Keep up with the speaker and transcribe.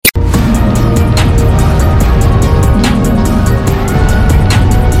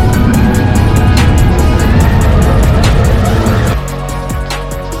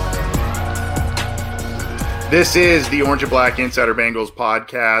This is the Orange and Black Insider Bengals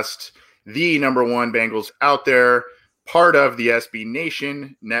podcast, the number one Bengals out there, part of the SB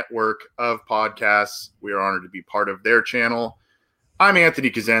Nation network of podcasts. We are honored to be part of their channel. I'm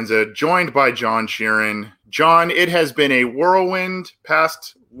Anthony Cosenza, joined by John Sheeran. John, it has been a whirlwind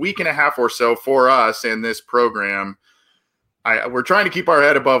past week and a half or so for us in this program. We're trying to keep our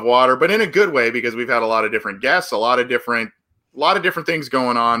head above water, but in a good way because we've had a lot of different guests, a lot of different things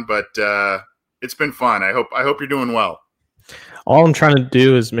going on, but it's been fun. I hope you're doing well. All I'm trying to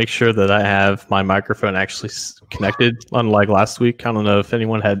do is make sure that I have my microphone actually connected, unlike last week. I don't know if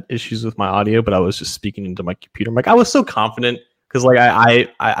anyone had issues with my audio, but I was just speaking into my computer. I was so confident because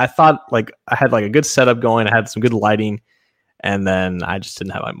I thought I had a good setup going. I had some good lighting, and then I just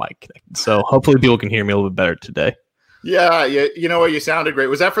didn't have my mic connected. So hopefully people can hear me a little bit better today. Yeah, you know what? You sounded great.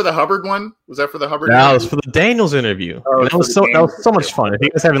 Was that for the Hubbard one? No, it was for the Daniels interview. Oh, that was so much fun. If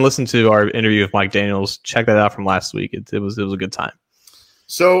you guys haven't listened to our interview with Mike Daniels, check that out from last week. It was a good time.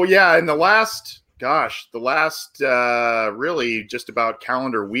 So yeah, in the last really just about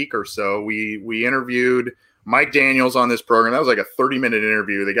calendar week or so, we interviewed Mike Daniels on this program. That was like a 30-minute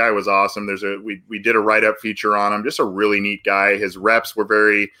interview. The guy was awesome. We did a write-up feature on him. Just a really neat guy. His reps were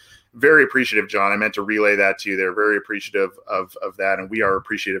very, very appreciative, John. I meant to relay that to you. They're very appreciative of that, and we are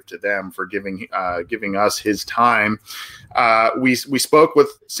appreciative to them for giving us his time. We spoke with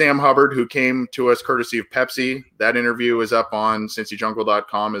Sam Hubbard, who came to us courtesy of Pepsi. That interview is up on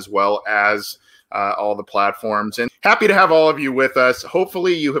CincyJungle.com as well as all the platforms. And happy to have all of you with us.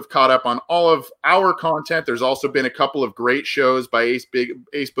 Hopefully you have caught up on all of our content. There's also been a couple of great shows by Ace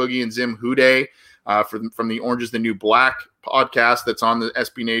Boogie and Zim Hude from the Orange is the New Black podcast that's on the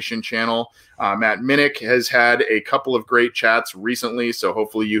SB Nation channel. Matt Minnick has had a couple of great chats recently, so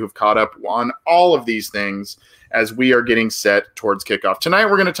hopefully you have caught up on all of these things as we are getting set towards kickoff. Tonight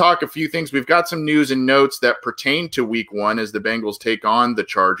we're going to talk a few things. We've got some news and notes that pertain to week one as the Bengals take on the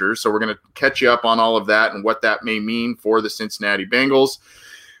Chargers, so we're going to catch you up on all of that and what that may mean for the Cincinnati Bengals.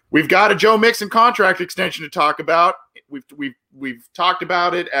 We've got a Joe Mixon contract extension to talk about. We've talked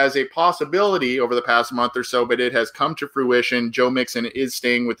about it as a possibility over the past month or so, but it has come to fruition. Joe Mixon is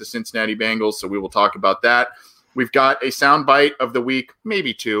staying with the Cincinnati Bengals, so we will talk about that. We've got a soundbite of the week,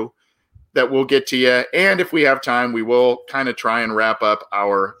 maybe two, that we'll get to you. And if we have time, we will kind of try and wrap up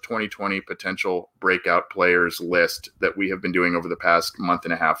our 2020 potential breakout players list that we have been doing over the past month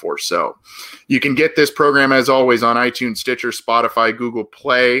and a half or so. You can get this program, as always, on iTunes, Stitcher, Spotify, Google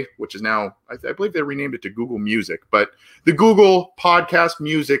Play, which is now, I believe they renamed it to Google Music, but the Google Podcast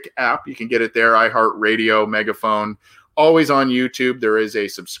Music app, you can get it there, iHeartRadio, Megaphone. Always on YouTube. There is a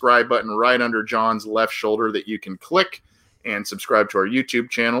subscribe button right under John's left shoulder that you can click and subscribe to our YouTube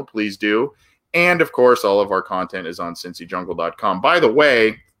channel. Please do. And of course, all of our content is on CincyJungle.com. By the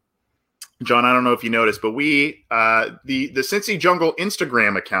way, John, I don't know if you noticed, but the Cincy Jungle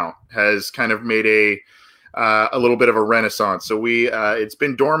Instagram account has kind of made a little bit of a renaissance. So it's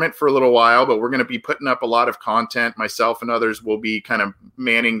been dormant for a little while, but we're going to be putting up a lot of content. Myself and others will be kind of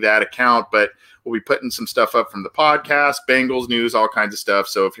manning that account, but we'll be putting some stuff up from the podcast, Bengals news, all kinds of stuff.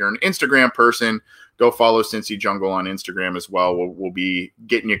 So if you're an Instagram person, go follow Cincy Jungle on Instagram as well. We'll be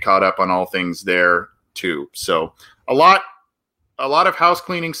getting you caught up on all things there too. So a lot of house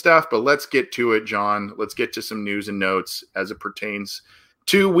cleaning stuff, but let's get to it, John. Let's get to some news and notes as it pertains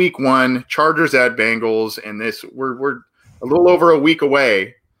to week one, Chargers at Bengals. And we're a little over a week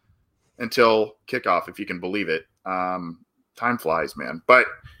away until kickoff, if you can believe it. Time flies, man. But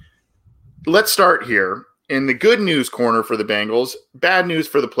let's start here. In the good news corner for the Bengals, bad news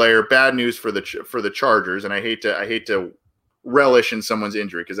for the player, bad news for the Chargers, and I hate to relish in someone's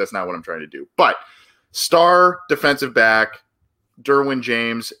injury because that's not what I'm trying to do. But star defensive back Derwin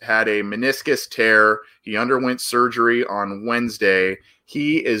James had a meniscus tear. He underwent surgery on Wednesday.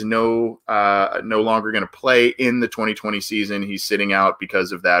 He is no longer going to play in the 2020 season. He's sitting out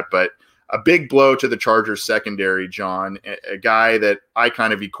because of that, but a big blow to the Chargers secondary, John, a guy that I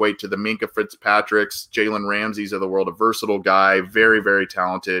kind of equate to the Minkah Fitzpatricks, Jalen Ramsey's of the world, a versatile guy, very, very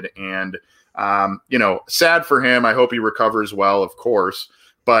talented. And, sad for him. I hope he recovers well, of course,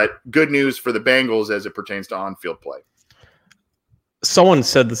 but good news for the Bengals as it pertains to on-field play. Someone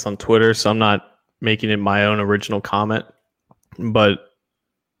said this on Twitter, so I'm not making it my own original comment, but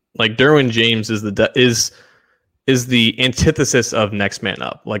Derwin James is the antithesis of next man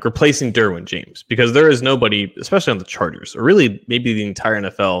up, replacing Derwin James, because there is nobody, especially on the Chargers, or really maybe the entire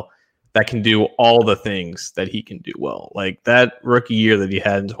NFL, that can do all the things that he can do well. That rookie year that he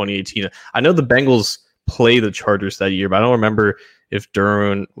had in 2018. I know the Bengals play the Chargers that year, but I don't remember if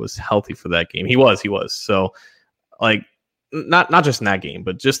Derwin was healthy for that game. He was. So, not just in that game,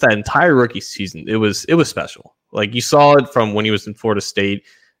 but just that entire rookie season. It was special. Like you saw it from when he was in Florida State,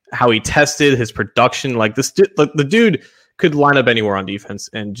 how he tested his production. Like the dude could line up anywhere on defense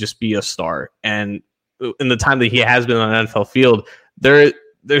and just be a star. And in the time that he has been on an NFL field, there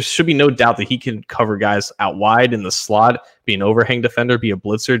should be no doubt that he can cover guys out wide in the slot, be an overhang defender, be a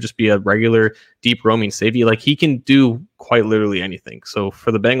blitzer, just be a regular deep roaming safety. Like he can do quite literally anything. So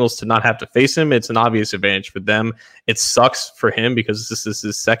for the Bengals to not have to face him, it's an obvious advantage for them. It sucks for him because this is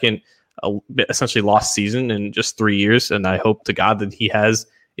his second essentially lost season in just 3 years. And I hope to God that he has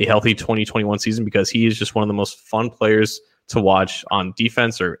a healthy 2021 season because he is just one of the most fun players to watch on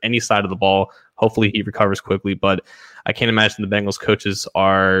defense or any side of the ball. Hopefully he recovers quickly, but I can't imagine the Bengals coaches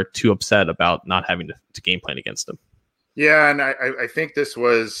are too upset about not having to game plan against him. Yeah, and I think this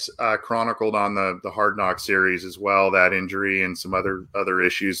was chronicled on the Hard Knock series as well, that injury and some other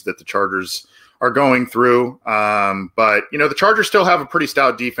issues that the Chargers are going through. But, the Chargers still have a pretty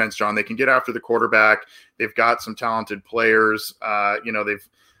stout defense, John. They can get after the quarterback. They've got some talented players.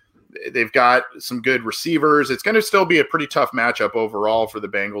 They've got some good receivers. It's going to still be a pretty tough matchup overall for the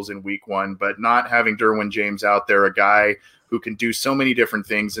Bengals in week 1, but not having Derwin James out there, a guy who can do so many different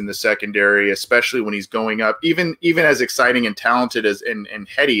things in the secondary, especially when he's going up, even as exciting and talented as and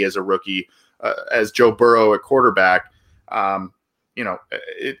heady as a rookie, as Joe Burrow at quarterback,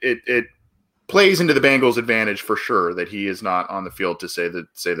 it plays into the Bengals' advantage for sure that he is not on the field, to say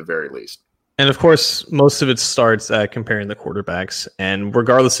the very least. And of course, most of it starts at comparing the quarterbacks. And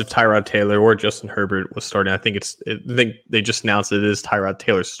regardless if Tyrod Taylor or Justin Herbert was starting, I think they just announced it is Tyrod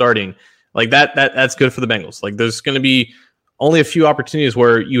Taylor starting. Like that's good for the Bengals. Like there's going to be only a few opportunities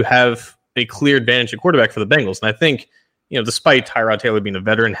where you have a clear advantage at quarterback for the Bengals. And I think, despite Tyrod Taylor being a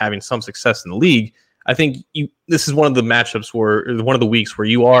veteran, having some success in the league, I think this is one of the matchups or one of the weeks where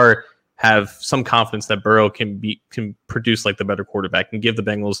you have some confidence that Burrow can produce like the better quarterback and give the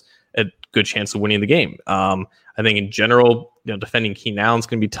Bengals a good chance of winning the game. I think in general, defending Keenan Allen is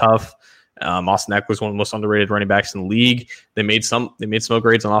going to be tough. Austin Eckler is one of the most underrated running backs in the league. They made some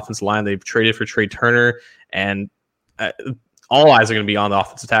upgrades on offensive line. They've traded for Trey Turner, and all eyes are going to be on the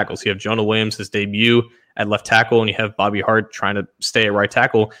offensive tackles. You have Jonah Williams, his debut at left tackle, and you have Bobby Hart trying to stay at right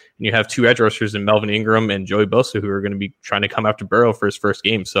tackle, and you have two edge rushers in Melvin Ingram and Joey Bosa who are going to be trying to come after Burrow for his first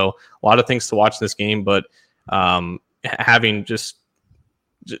game. So a lot of things to watch in this game, but having just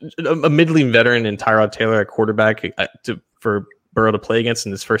a middling veteran in Tyrod Taylor at quarterback for Burrow to play against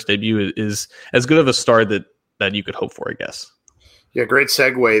in his first debut is as good of a start that you could hope for, I guess. Yeah, great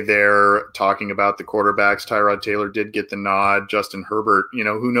segue there, talking about the quarterbacks. Tyrod Taylor did get the nod. Justin Herbert,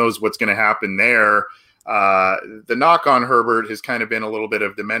 who knows what's going to happen there. The knock on Herbert has kind of been a little bit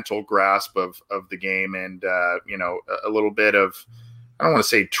of the mental grasp of the game and, a little bit of, I don't want to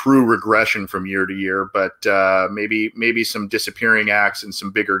say true regression from year to year, but maybe some disappearing acts in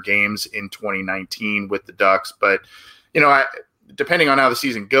some bigger games in 2019 with the Ducks. But, depending on how the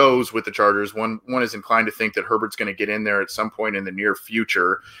season goes with the Chargers, one is inclined to think that Herbert's going to get in there at some point in the near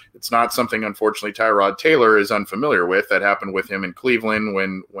future. It's not something, unfortunately, Tyrod Taylor is unfamiliar with. That happened with him in Cleveland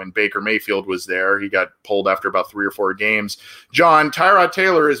when Baker Mayfield was there. He got pulled after about 3 or 4 games. John, Tyrod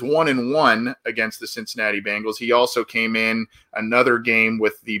Taylor is 1-1 against the Cincinnati Bengals. He also came in another game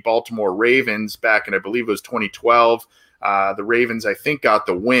with the Baltimore Ravens back in, I believe it was 2012. The Ravens, I think, got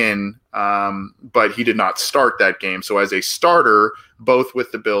the win, but he did not start that game. So as a starter, both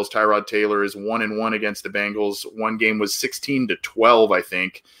with the Bills, Tyrod Taylor is 1-1 against the Bengals. One game was 16-12, I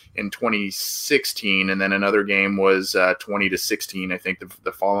think, in 2016, and then another game was 20-16, I think,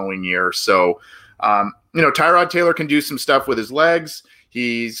 the following year. So, Tyrod Taylor can do some stuff with his legs.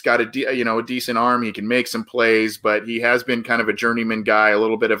 He's got a decent arm. He can make some plays, but he has been kind of a journeyman guy, a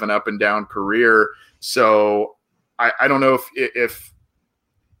little bit of an up and down career. So I don't know if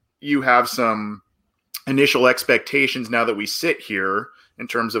you have some initial expectations now that we sit here in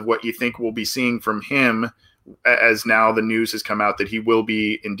terms of what you think we'll be seeing from him as now the news has come out that he will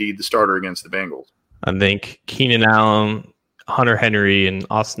be indeed the starter against the Bengals. I think Keenan Allen, Hunter Henry, and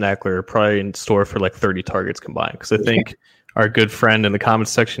Austin Eckler are probably in store for like 30 targets combined, because I think our good friend in the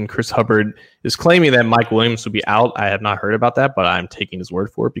comments section, Chris Hubbard, is claiming that Mike Williams will be out. I have not heard about that, but I'm taking his word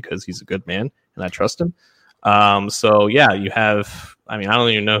for it because he's a good man and I trust him. So yeah, you have, I don't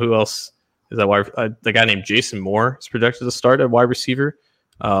even know who else is that the guy named Jason Moore is projected to start at wide receiver,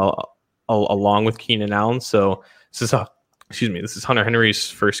 along with Keenan Allen. So this is Hunter Henry's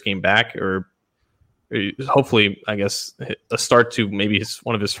first game back, or hopefully, I guess, a start to maybe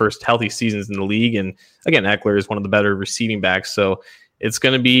one of his first healthy seasons in the league. And again, Eckler is one of the better receiving backs. So it's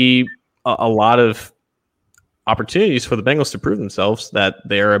going to be a lot of opportunities for the Bengals to prove themselves that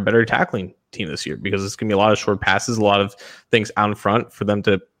they are a better tackling team this year, because it's going to be a lot of short passes, a lot of things out in front for them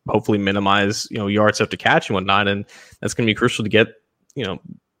to hopefully minimize, yards after catch and whatnot. And that's going to be crucial to get,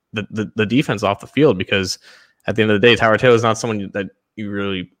 the defense off the field, because at the end of the day, Tyrod Taylor is not someone that you're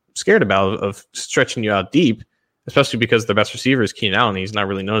really scared about of stretching you out deep, especially because their best receiver is Keenan Allen. He's not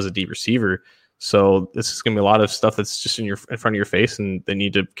really known as a deep receiver. So this is going to be a lot of stuff that's just in front of your face, and they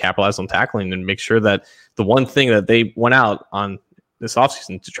need to capitalize on tackling and make sure that the one thing that they went out on this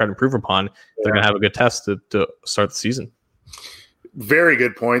offseason to try to improve upon, they're going to have a good test to start the season. Very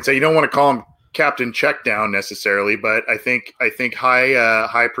good points. You don't want to call him captain check down necessarily, but I think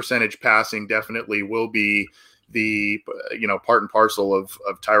high percentage passing definitely will be the part and parcel of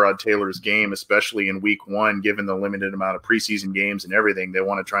Tyrod Taylor's game, especially in week one, given the limited amount of preseason games and everything. They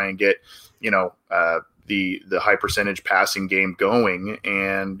want to try and get the high percentage passing game going,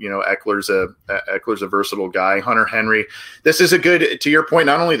 and Eckler's a versatile guy. Hunter Henry, this is a good, to your point,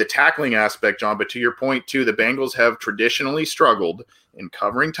 not only the tackling aspect, John, but to your point too, the Bengals have traditionally struggled in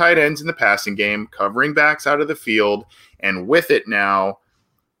covering tight ends in the passing game, covering backs out of the field, and with it now,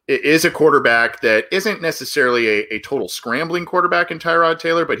 it is a quarterback that isn't necessarily a total scrambling quarterback in Tyrod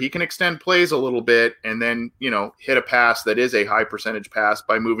Taylor, but he can extend plays a little bit and then, hit a pass that is a high percentage pass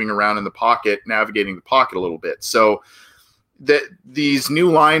by moving around in the pocket, navigating the pocket a little bit. So these new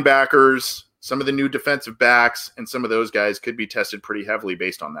linebackers, some of the new defensive backs, and some of those guys could be tested pretty heavily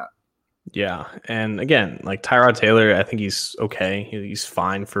based on that. Yeah. And again, like Tyrod Taylor, I think he's okay. He's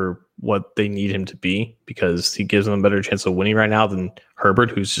fine for what they need him to be, because he gives them a better chance of winning right now than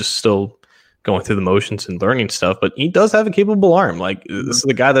Herbert, who's just still going through the motions and learning stuff. But he does have a capable arm. Like, this is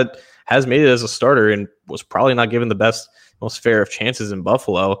the guy that has made it as a starter and was probably not given the best, most fair of chances in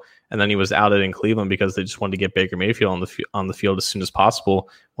Buffalo. And then he was outed in Cleveland because they just wanted to get Baker Mayfield on the field as soon as possible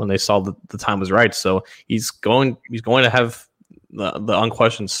when they saw that the time was right. So he's going to have the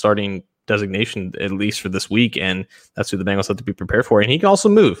unquestioned starting designation, at least for this week, and that's who the Bengals have to be prepared for. And he can also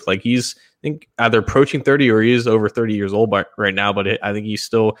move. Like, he's, I think, either approaching 30 or he is over 30 years old right now, but I think he's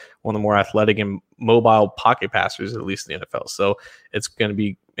still one of the more athletic and mobile pocket passers, at least in the NFL. So it's going to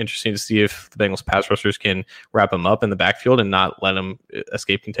be interesting to see if the Bengals pass rushers can wrap him up in the backfield and not let him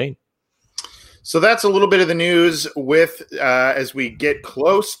escape contain. So that's a little bit of the news with as we get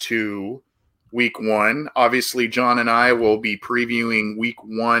close to week one. Obviously, John and I will be previewing week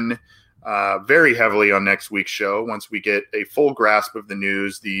one very heavily on next week's show once we get a full grasp of the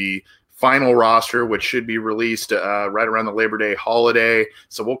news, the final roster, which should be released right around the Labor Day holiday.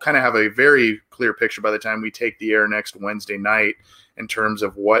 So we'll kind of have a very clear picture by the time we take the air next Wednesday night in terms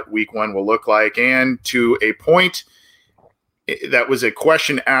of what week one will look like. And to a point, that was a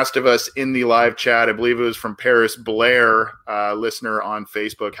question asked of us in the live chat. I believe it was from Paris Blair, listener on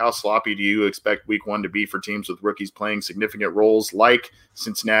Facebook. How sloppy do you expect week one to be for teams with rookies playing significant roles like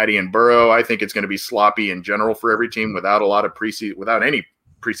Cincinnati and Burrow? I think it's going to be sloppy in general for every team without any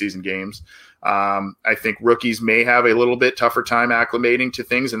preseason games. I think rookies may have a little bit tougher time acclimating to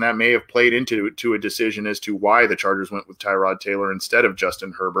things, and that may have played into a decision as to why the Chargers went with Tyrod Taylor instead of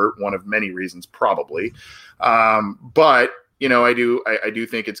Justin Herbert. One of many reasons, probably. But I do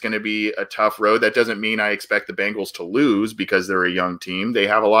think it's going to be a tough road. That doesn't mean I expect the Bengals to lose because they're a young team. They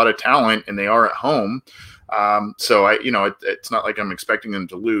have a lot of talent and they are at home. So it's not like I'm expecting them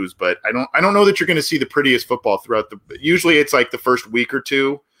to lose, but I don't know that you're going to see the prettiest football throughout usually it's like the first week or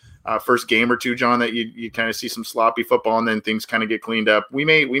two, first game or two, John, that you kind of see some sloppy football and then things kind of get cleaned up. We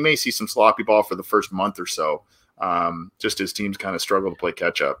may see some sloppy ball for the first month or so, just as teams kind of struggle to play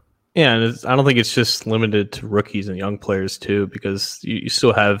catch up. Yeah, and I don't think it's just limited to rookies and young players too, because you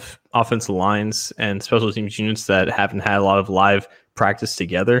still have offensive lines and special teams units that haven't had a lot of live practice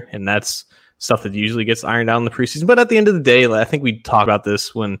together, and that's stuff that usually gets ironed out in the preseason. But at the end of the day, I think we talked about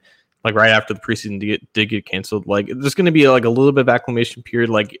this when, like, right after the preseason did get canceled. Like, there's going to be like a little bit of acclimation period,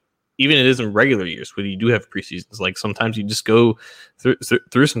 like even it is in regular years when you do have preseasons. Like, sometimes you just go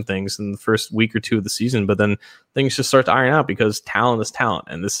through some things in the first week or two of the season, but then things just start to iron out because talent is talent,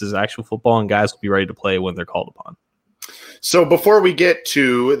 and this is actual football, and guys will be ready to play when they're called upon. So before we get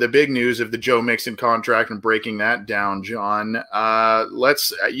to the big news of the Joe Mixon contract and breaking that down, John,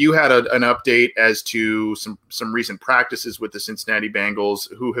 you had an update as to some recent practices with the Cincinnati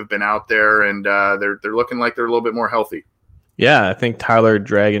Bengals who have been out there, and they're looking like they're a little bit more healthy. Yeah, I think Tyler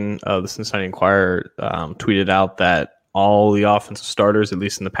Dragon of the Cincinnati Enquirer tweeted out that all the offensive starters, at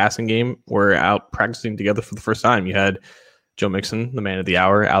least in the passing game, were out practicing together for the first time. You had Joe Mixon, the man of the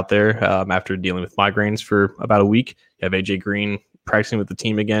hour, out there after dealing with migraines for about a week. You have AJ Green practicing with the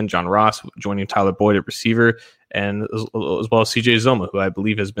team again. John Ross joining Tyler Boyd at receiver, and as well as CJ Zoma, who I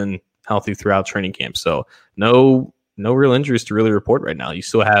believe has been healthy throughout training camp. So no real injuries to really report right now. You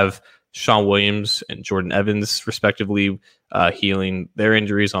still have Sean Williams and Jordan Evans, respectively, healing their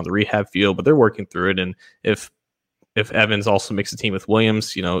injuries on the rehab field, but they're working through it. And if Evans also makes the team with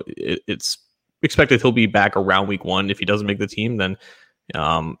Williams, it's expected he'll be back around week 1. If he doesn't make the team, then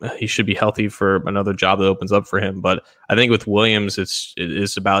he should be healthy for another job that opens up for him. But I think with Williams, it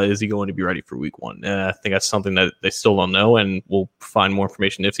is about, is he going to be ready for week 1? And I think that's something that they still don't know, and we'll find more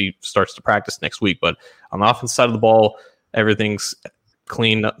information if he starts to practice next week. But on the offensive side of the ball, everything's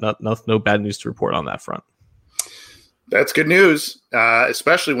clean. No bad news to report on that front. That's good news,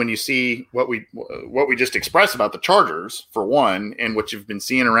 especially when you see what we just expressed about the Chargers, for one, and what you've been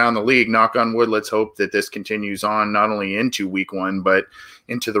seeing around the league. Knock on wood, let's hope that this continues on not only into week 1, but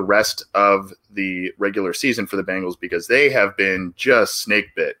into the rest of the regular season for the Bengals, because they have been just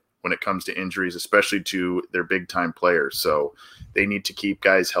snake bit when it comes to injuries, especially to their big-time players. So they need to keep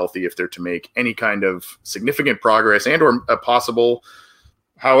guys healthy if they're to make any kind of significant progress and or a possible,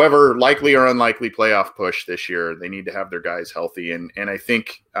 however likely or unlikely, playoff push this year. They need to have their guys healthy. And I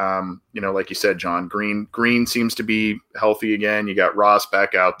think, like you said, John, Green seems to be healthy again. You got Ross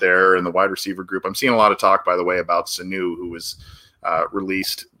back out there in the wide receiver group. I'm seeing a lot of talk, by the way, about Sanu, who was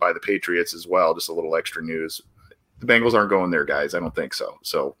released by the Patriots as well. Just a little extra news. The Bengals aren't going there, guys. I don't think so.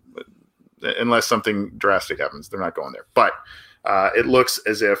 So unless something drastic happens, they're not going there. But it looks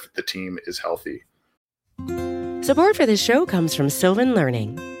as if the team is healthy. Support for this show comes from Sylvan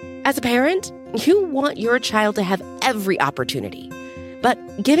Learning. As a parent, you want your child to have every opportunity, but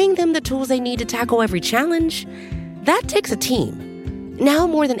giving them the tools they need to tackle every challenge, that takes a team. Now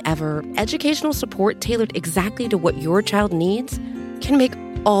more than ever, educational support tailored exactly to what your child needs can make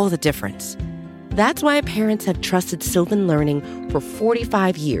all the difference. That's why parents have trusted Sylvan Learning for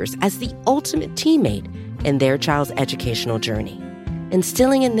 45 years as the ultimate teammate in their child's educational journey,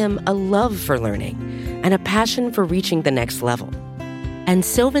 instilling in them a love for learning and a passion for reaching the next level. And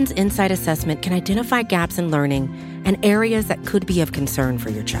Sylvan's Insight Assessment can identify gaps in learning and areas that could be of concern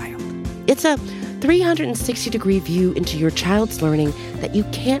for your child. It's a 360-degree view into your child's learning that you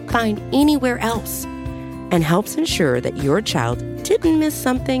can't find anywhere else, and helps ensure that your child didn't miss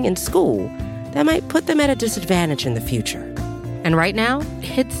something in school that might put them at a disadvantage in the future. And right now,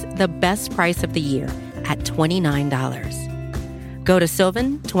 it's the best price of the year at $29. Go to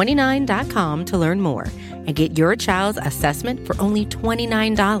sylvan29.com to learn more and get your child's assessment for only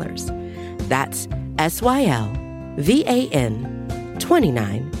 $29. That's SYLVAN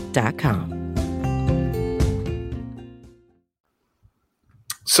 29.com.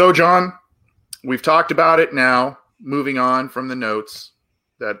 So, John, we've talked about it now, moving on from the notes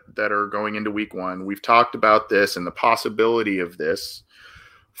that are going into week 1. We've talked about this and the possibility of this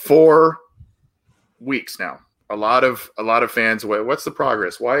for weeks now. A lot of fans, what's the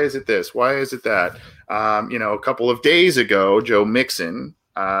progress? Why is it this? Why is it that? A couple of days ago, Joe Mixon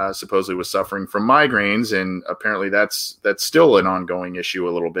supposedly was suffering from migraines, and apparently that's still an ongoing issue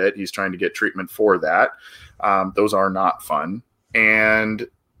a little bit. He's trying to get treatment for that. Those are not fun. And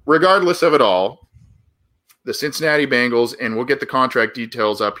regardless of it all, the Cincinnati Bengals, and we'll get the contract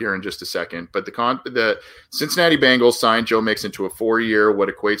details up here in just a second, but the Cincinnati Bengals signed Joe Mixon to a 4-year, what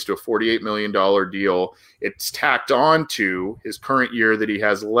equates to a $48 million deal. It's tacked on to his current year that he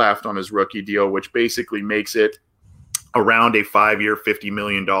has left on his rookie deal, which basically makes it around a 5-year, $50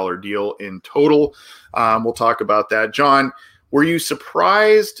 million deal in total. We'll talk about that. John, were you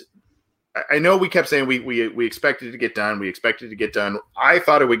surprised? I know we kept saying we expected it to get done. We expected it to get done. I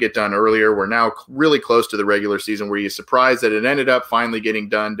thought it would get done earlier. We're now really close to the regular season. Were you surprised that it ended up finally getting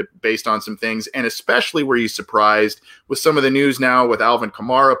done based on some things? And especially were you surprised with some of the news now with Alvin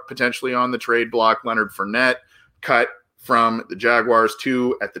Kamara potentially on the trade block, Leonard Fournette cut from the Jaguars,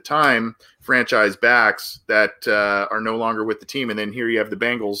 two at the time franchise backs that are no longer with the team. And then here you have the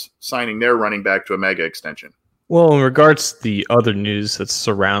Bengals signing their running back to a mega extension. Well, in regards to the other news that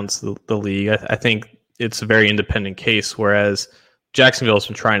surrounds the league, I think it's a very independent case, whereas Jacksonville has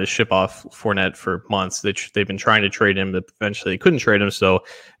been trying to ship off Fournette for months. They've been trying to trade him, but eventually they couldn't trade him, so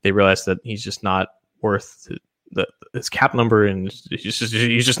they realized that he's just not worth his cap number, and he's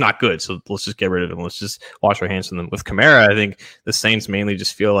just not good, so let's just get rid of him. Let's just wash our hands from them. With Kamara, I think the Saints mainly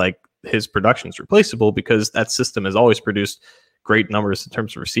just feel like his production is replaceable because that system has always produced great numbers in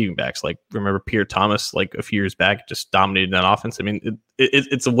terms of receiving backs. Like, remember Pierre Thomas, like a few years back, just dominated that offense. I mean,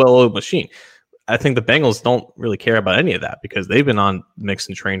 it's a well-oiled machine. I think the Bengals don't really care about any of that because they've been on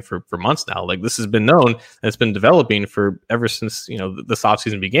Mixon train for months now. Like, this has been known and it's been developing for ever since, this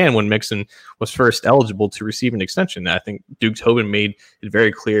offseason began when Mixon was first eligible to receive an extension. I think Duke Tobin made it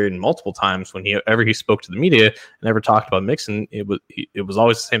very clear in multiple times whenever he spoke to the media and ever talked about Mixon, it was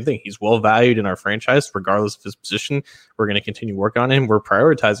always the same thing. He's well valued in our franchise, regardless of his position. We're going to continue working on him. We're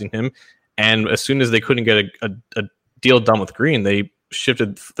prioritizing him. And as soon as they couldn't get a deal done with Green, they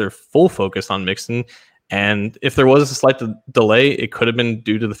shifted their full focus on Mixon. And if there was a slight delay, it could have been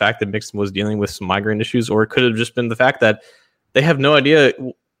due to the fact that Mixon was dealing with some migraine issues, or it could have just been the fact that they have no idea,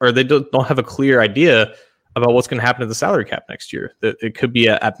 or they don't have a clear idea about what's going to happen to the salary cap next year. It could be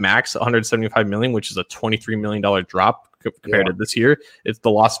at max $175 million, which is a $23 million drop compared to this year. It's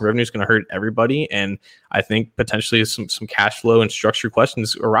the loss of revenue is going to hurt everybody. And I think potentially some cash flow and structure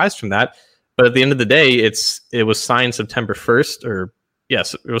questions arise from that. But at the end of the day, it was signed September 1st, or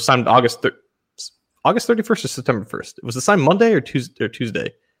yes, it was signed August 31st or September 1st. Was it signed Monday or Tuesday? It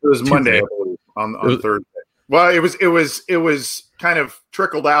was Tuesday. Monday, I believe, on Thursday. Well, it was kind of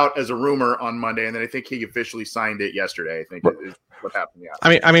trickled out as a rumor on Monday, and then I think he officially signed it yesterday. I think is what happened.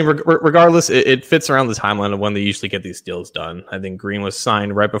 Yeah. I mean, regardless, it fits around the timeline of when they usually get these deals done. I think Green was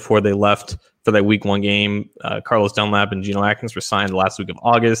signed right before they left for that Week 1 game. Carlos Dunlap and Geno Atkins were signed the last week of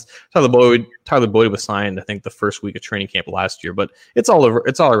August. Tyler Boyd was signed, I think, the first week of training camp last year. But it's all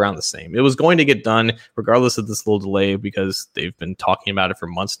around the same. It was going to get done regardless of this little delay because they've been talking about it for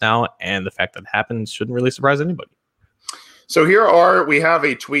months now, and the fact that it happened shouldn't really surprise anybody. So we have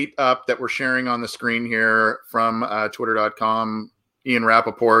a tweet up that we're sharing on the screen here from twitter.com. Ian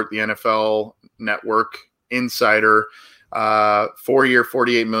Rappaport, the NFL Network insider, 4-year,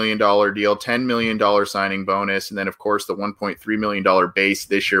 $48 million deal, $10 million signing bonus. And then, of course, the $1.3 million base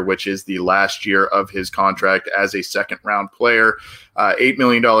this year, which is the last year of his contract as a second round player, $8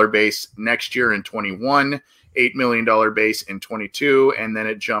 million base next year in 21. $8 million base in 22, and then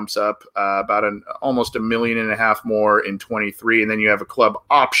it jumps up about almost $1.5 million more in 23, and then you have a club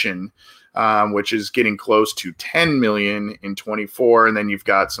option, which is getting close to $10 million in 24, and then you've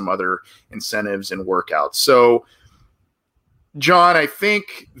got some other incentives and workouts. So, John, I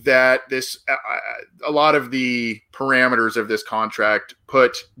think that this a lot of the parameters of this contract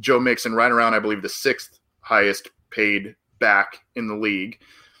put Joe Mixon right around, I believe, the 6th highest paid back in the league.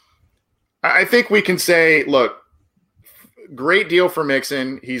 I think we can say, look, great deal for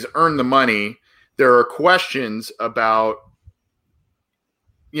Mixon. He's earned the money. There are questions about,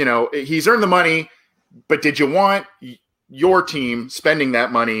 he's earned the money, but did you want your team spending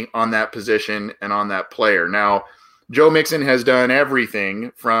that money on that position and on that player? Now, Joe Mixon has done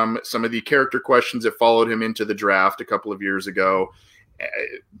everything from some of the character questions that followed him into the draft a couple of years ago.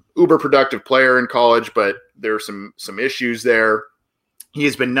 Uber productive player in college, but there are some issues there. He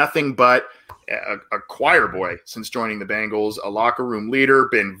has been nothing but a choir boy since joining the Bengals, a locker room leader,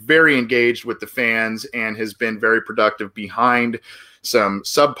 been very engaged with the fans, and has been very productive behind some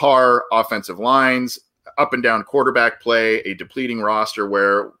subpar offensive lines, up and down quarterback play, a depleting roster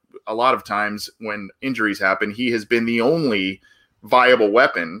where a lot of times when injuries happen, he has been the only viable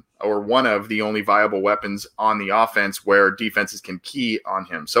weapon, or one of the only viable weapons on the offense where defenses can key on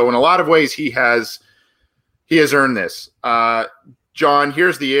him. So in a lot of ways, he has earned this. John,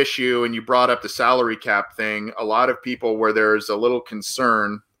 here's the issue, and you brought up the salary cap thing. A lot of people where there's a little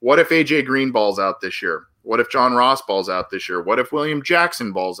concern, what if A.J. Green balls out this year? What if John Ross balls out this year? What if William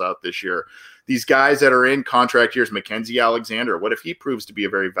Jackson balls out this year? These guys that are in contract years, Mackenzie Alexander, what if he proves to be a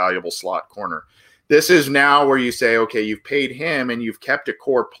very valuable slot corner? This is now where you say, okay, you've paid him and you've kept a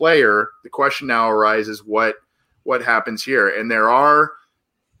core player. The question now arises, what happens here? And there are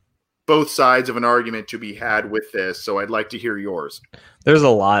both sides of an argument to be had with this, so I'd like to hear yours. There's a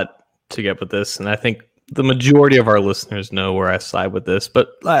lot to get with this, and I think the majority of our listeners know where I side with this, but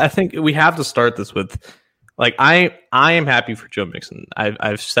I think we have to start this with, like, I am happy for Joe Mixon.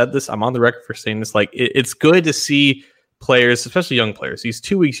 I've said this. I'm on the record for saying this. Like, it's good to see players, especially young players. He's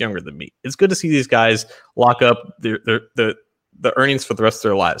 2 weeks younger than me. It's good to see these guys lock up the earnings for the rest of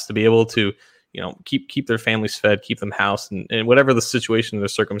their lives, to be able to, keep their families fed, keep them housed, and whatever the situation or the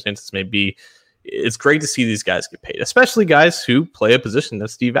circumstances may be. It's great to see these guys get paid, especially guys who play a position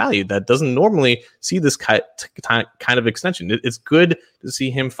that's devalued, that doesn't normally see this kind of extension. It's good to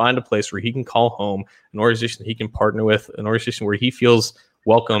see him find a place where he can call home, an organization he can partner with, an organization where he feels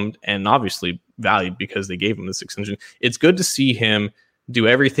welcomed and obviously valued because they gave him this extension. It's good to see him do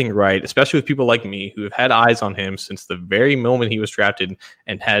everything right, especially with people like me who have had eyes on him since the very moment he was drafted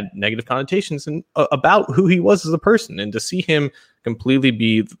and had negative connotations and about who he was as a person. And to see him completely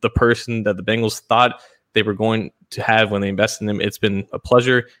be the person that the Bengals thought they were going to have when they invest in him. It's been a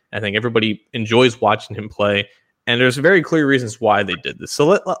pleasure. I think everybody enjoys watching him play, and there's very clear reasons why they did this.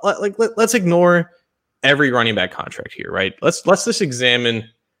 So let's ignore every running back contract here, right? Let's just examine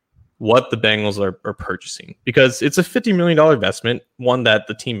what the Bengals are purchasing, because it's a $50 million investment, one that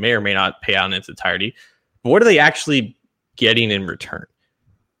the team may or may not pay out in its entirety. But what are they actually getting in return?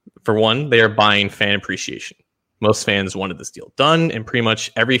 For one, they are buying fan appreciation. Most fans wanted this deal done, and pretty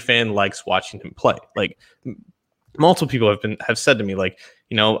much every fan likes watching him play. Like, multiple people have said to me, like,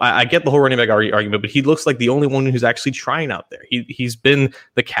 I get the whole running back argument, but he looks like the only one who's actually trying out there. He's been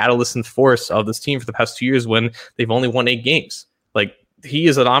the catalyst and force of this team for the past 2 years when they've only won 8 games. Like, he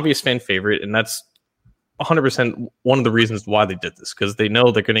is an obvious fan favorite, and that's 100% one of the reasons why they did this, because they know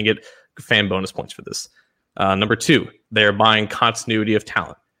they're going to get fan bonus points for this. Number 2, they're buying continuity of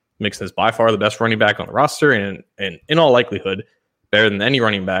talent. Mixon is by far the best running back on the roster, and in all likelihood, better than any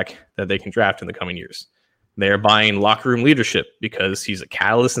running back that they can draft in the coming years. They're buying locker room leadership because he's a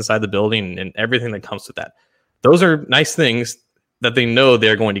catalyst inside the building and everything that comes with that. Those are nice things that they know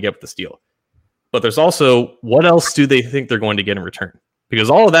they're going to get with this deal. But there's also, what else do they think they're going to get in return?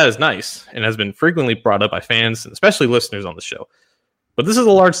 Because all of that is nice and has been frequently brought up by fans, and especially listeners on the show. But this is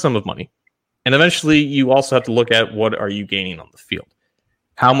a large sum of money. And eventually, you also have to look at, what are you gaining on the field?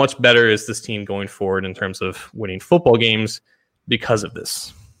 How much better is this team going forward in terms of winning football games because of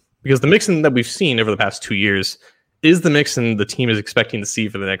this? Because the Mixon that we've seen over the past 2 years is the Mixon the team is expecting to see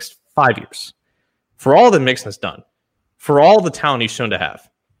for the next 5 years. For all that Mixon has done, for all the talent he's shown to have,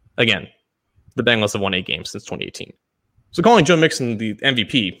 again, the Bengals have won 8 games since 2018. So calling Joe Mixon the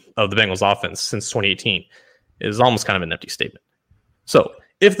MVP of the Bengals offense since 2018 is almost kind of an empty statement. So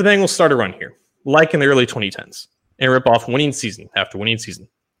if the Bengals start a run here, like in the early 2010s, and rip off winning season after winning season,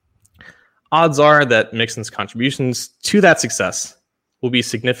 odds are that Mixon's contributions to that success will be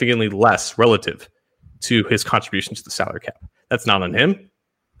significantly less relative to his contribution to the salary cap. That's not on him.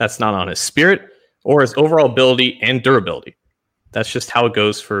 That's not on his spirit or his overall ability and durability. That's just how it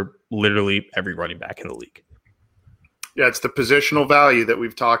goes for literally every running back in the league. Yeah, it's the positional value that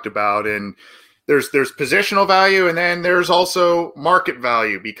we've talked about, and there's positional value, and then there's also market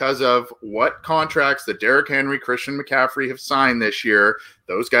value because of what contracts that Derrick Henry, Christian McCaffrey have signed this year.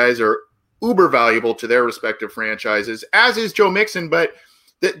 Those guys are uber valuable to their respective franchises, as is Joe Mixon. But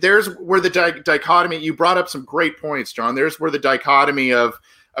there's where the dichotomy, you brought up some great points, John. There's where the dichotomy of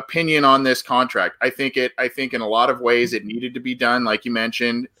opinion on this contract. I think in a lot of ways it needed to be done. Like you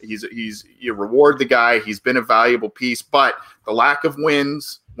mentioned, you reward the guy. He's been a valuable piece, but the lack of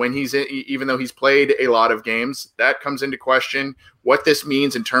wins when even though he's played a lot of games, that comes into question. What this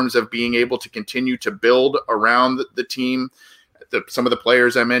means in terms of being able to continue to build around the team, some of the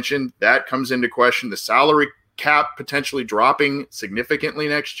players I mentioned, that comes into question. The salary cap potentially dropping significantly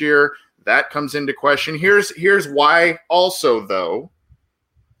next year, that comes into question. Here's why also, though,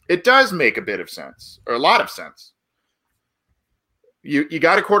 it does make a bit of sense, or a lot of sense. You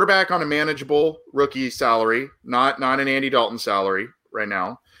got a quarterback on a manageable rookie salary, not an Andy Dalton salary right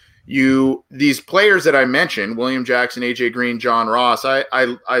now. These players that I mentioned, William Jackson, AJ Green, John Ross,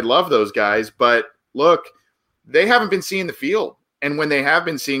 I love those guys, but look, they haven't been seeing the field. And when they have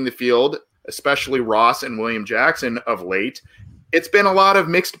been seeing the field, especially Ross and William Jackson of late, it's been a lot of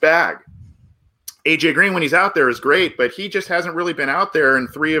mixed bag. AJ Green, when he's out there, is great, but he just hasn't really been out there in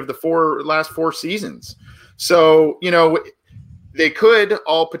 3 of the last 4 seasons. So, they could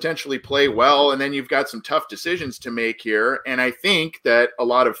all potentially play well, and then you've got some tough decisions to make here. And I think that a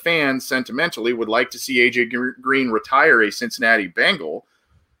lot of fans sentimentally would like to see AJ Green retire a Cincinnati Bengal.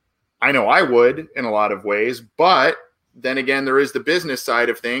 I know I would in a lot of ways, but then again, there is the business side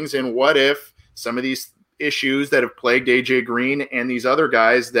of things. And what if some of these issues that have plagued AJ Green and these other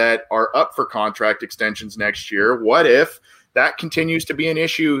guys that are up for contract extensions next year, what if that continues to be an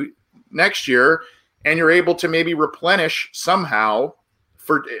issue next year, and you're able to maybe replenish somehow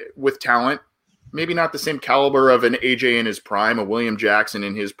with talent, maybe not the same caliber of an AJ in his prime, a William Jackson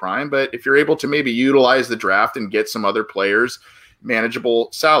in his prime, but if you're able to maybe utilize the draft and get some other players manageable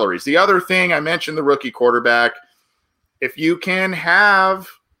salaries. The other thing I mentioned, the rookie quarterback, if you can have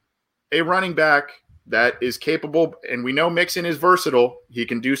a running back that is capable, and we know Mixon is versatile, he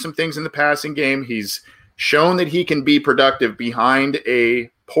can do some things in the passing game. He's shown that he can be productive behind a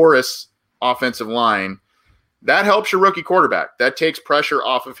porous offensive line. That helps your rookie quarterback. That takes pressure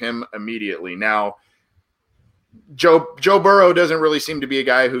off of him immediately. Now, Joe Burrow doesn't really seem to be a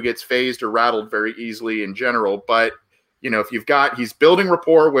guy who gets phased or rattled very easily in general, but if he's building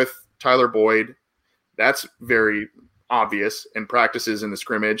rapport with Tyler Boyd, that's very obvious in practices in the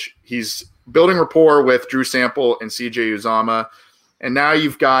scrimmage. He's building rapport with Drew Sample and CJ Uzama. And now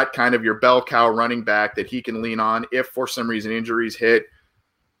you've got kind of your bell cow running back that he can lean on if for some reason injuries hit,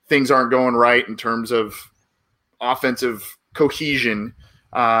 things aren't going right in terms of offensive cohesion.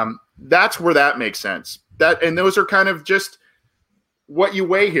 That's where that makes sense. And those are kind of just what you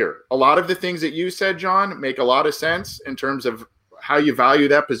weigh here. A lot of the things that you said, John, make a lot of sense in terms of how you value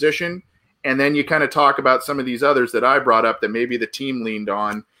that position. And then you kind of talk about some of these others that I brought up that maybe the team leaned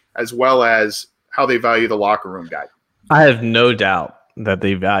on, as well as how they value the locker room guy. I have no doubt that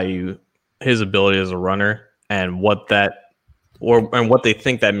they value his ability as a runner and what they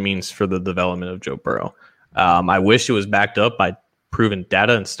think that means for the development of Joe Burrow. I wish it was backed up by proven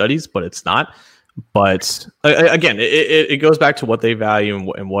data and studies, but it's not. But again, it goes back to what they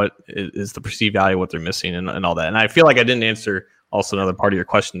value and what is the perceived value, what they're missing, and all that. And I feel like I didn't answer also another part of your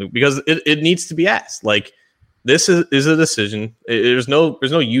question, because it needs to be asked. Like, this is a decision. There's no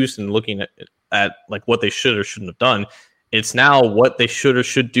use in looking at like what they should or shouldn't have done. It's now what they should or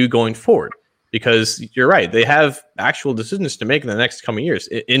should do going forward, because you're right. They have actual decisions to make in the next coming years.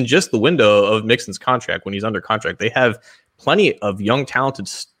 In just the window of Mixon's contract, when he's under contract, they have plenty of young, talented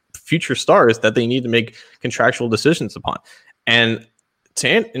future stars that they need to make contractual decisions upon. And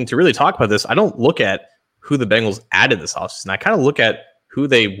to really talk about this, I don't look at who the Bengals added this offseason. I kind of look at who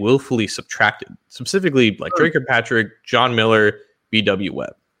they willfully subtracted, specifically like Drake Patrick, John Miller, B.W.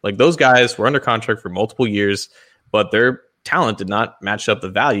 Webb. Like, those guys were under contract for multiple years, but their talent did not match up the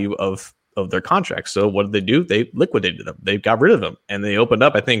value of their contracts. So what did they do? They liquidated them. They got rid of them, and they opened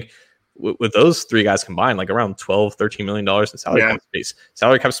up, I think, with those three guys combined, like around $12-13 million in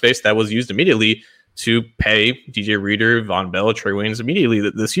salary cap space that was used immediately to pay DJ Reader, Von Bell, Trey Waynes immediately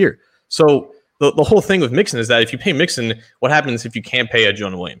this year. So the whole thing with Mixon is that if you pay Mixon, what happens if you can't pay a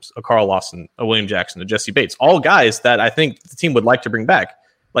Jonah Williams, a Carl Lawson, a William Jackson, a Jesse Bates, all guys that I think the team would like to bring back.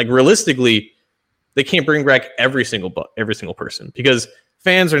 Like, realistically, they can't bring back every single person, because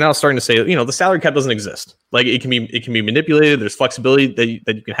fans are now starting to say, the salary cap doesn't exist. Like, it can be manipulated. There's flexibility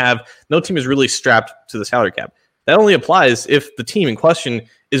that you can have. No team is really strapped to the salary cap. That only applies if the team in question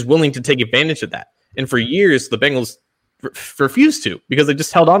is willing to take advantage of that. And for years, the Bengals refused to, because they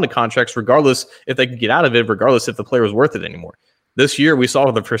just held on to contracts regardless if they could get out of it, regardless if the player was worth it anymore. This year, we saw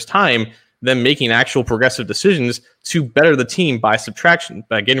for the first time them making actual progressive decisions to better the team by subtraction.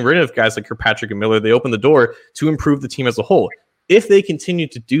 By getting rid of guys like Kirkpatrick and Miller, they opened the door to improve the team as a whole. If they continue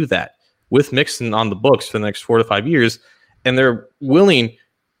to do that with Mixon on the books for the next 4 to 5 years, and they're willing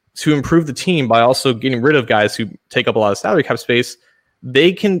to improve the team by also getting rid of guys who take up a lot of salary cap space,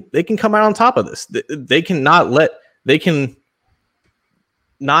 they can come out on top of this. They can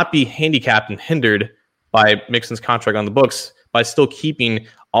not be handicapped and hindered by Mixon's contract on the books by still keeping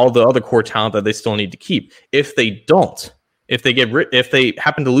all the other core talent that they still need to keep. If they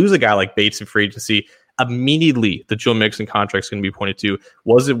happen to lose a guy like Bates in free agency, immediately the Joe Mixon contract is going to be pointed to.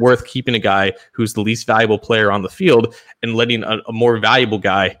 Was it worth keeping a guy who's the least valuable player on the field and letting a more valuable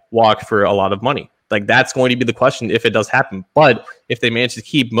guy walk for a lot of money? Like, that's going to be the question if it does happen. But if they manage to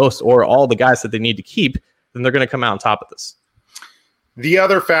keep most or all the guys that they need to keep, then they're going to come out on top of this. The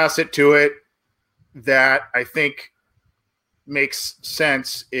other facet to it that I think makes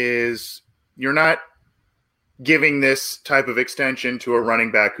sense is you're not giving this type of extension to a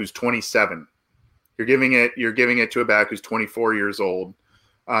running back who's 27. You're giving it to a back who's 24 years old.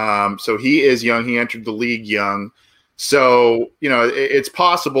 So he is young. He entered the league young. So, it's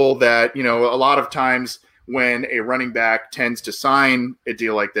possible that, a lot of times when a running back tends to sign a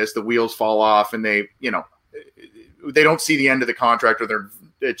deal like this, the wheels fall off and they don't see the end of the contract, or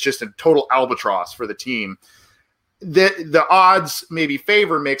it's just a total albatross for the team. The odds maybe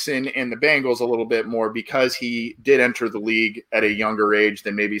favor Mixon and the Bengals a little bit more, because he did enter the league at a younger age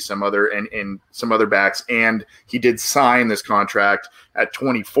than maybe some other backs, and he did sign this contract at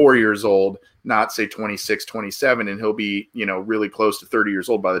 24 years old, not say 26, 27, and he'll be really close to 30 years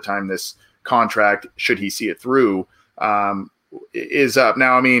old by the time this contract, should he see it through, is up.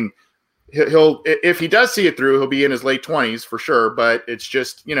 Now, I mean, he'll if he does see it through, he'll be in his late 20s for sure. But it's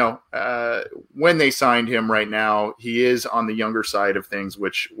just, when they signed him right now, he is on the younger side of things,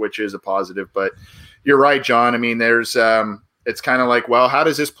 which is a positive. But you're right, John. I mean, there's it's kind of like, well, how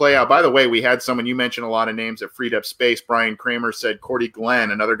does this play out? By the way, we had someone, you mentioned a lot of names that freed up space. Brian Kramer said Cordy Glenn,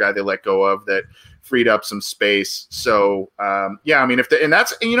 another guy they let go of, that freed up some space. So yeah, I mean, and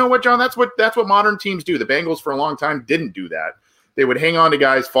that's, you know what, John, that's what modern teams do. The Bengals for a long time didn't do that. They would hang on to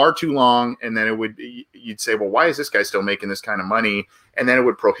guys far too long, and then you'd say, well, why is this guy still making this kind of money? And then it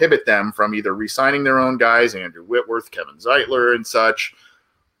would prohibit them from either re-signing their own guys, Andrew Whitworth, Kevin Zeitler, and such,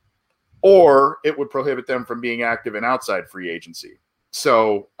 or it would prohibit them from being active in outside free agency.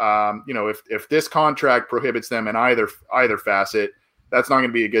 So, if this contract prohibits them in either facet, That's not going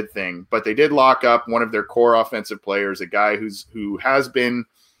to be a good thing. But they did lock up one of their core offensive players, a guy who has been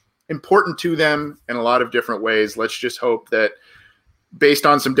important to them in a lot of different ways. Let's just hope that, based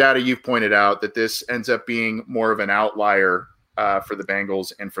on some data you've pointed out, that this ends up being more of an outlier for the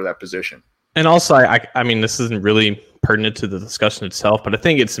Bengals and for that position. And also, I mean, this isn't really pertinent to the discussion itself, but I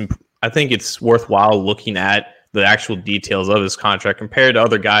think it's worthwhile looking at the actual details of his contract compared to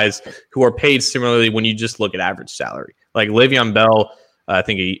other guys who are paid similarly when you just look at average salary. Like Le'Veon Bell, I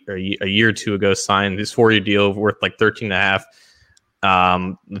think a year or two ago signed his 4-year deal worth like 13.5.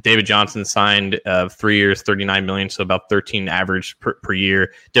 David Johnson signed 3 years, $39 million, so about 13 average per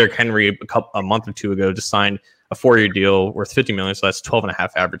year. Derrick Henry a month or two ago just signed a 4-year deal worth $50 million, so that's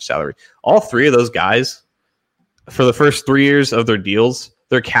 12.5 average salary. All three of those guys, for the first 3 years of their deals,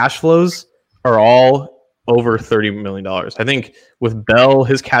 their cash flows are all over $30 million. I think with Bell,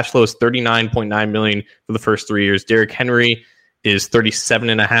 his cash flow is $39.9 million for the first 3 years. Derrick Henry is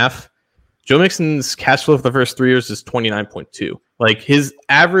 $37.5. Joe Mixon's cash flow for the first 3 years is $29.2. Like his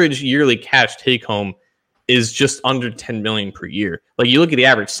average yearly cash take home is just under $10 million per year. Like you look at the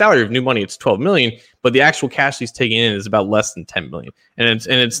average salary of new money, it's $12 million, but the actual cash he's taking in is about less than $10 million. And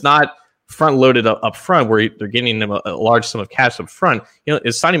it's not front loaded up front where they're getting them a large sum of cash up front. You know,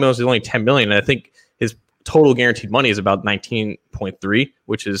 his signing bonus is only $10 million, and I think his total guaranteed money is about 19.3,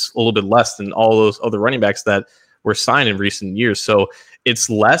 which is a little bit less than all those other running backs that were signed in recent years. So it's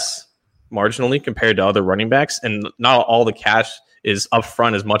less marginally compared to other running backs, and not all the cash is up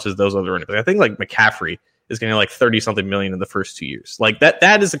front as much as those other running backs. I think like McCaffrey is getting like 30-something million in the first 2 years. Like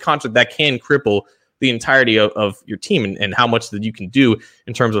that is a contract that can cripple the entirety of your team and how much that you can do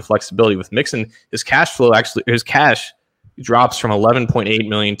in terms of flexibility. With Mixon, his cash drops from 11.8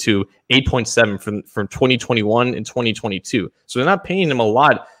 million to 8.7 from 2021 and 2022. So they're not paying him a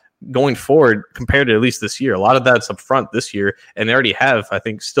lot going forward compared to at least this year. A lot of that's up front this year, and they already have, I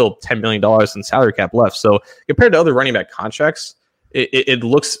think, still $10 million in salary cap left. So compared to other running back contracts, it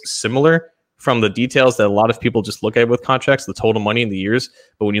looks similar from the details that a lot of people just look at with contracts, the total money in the years.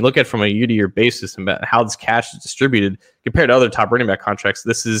 But when you look at it from a year-to-year basis and how this cash is distributed compared to other top running back contracts,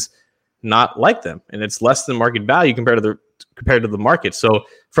 this is not like them, and it's less than market value compared to the market. So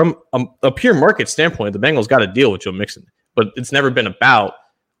from a pure market standpoint, the Bengals got a deal with Joe Mixon, but it's never been about,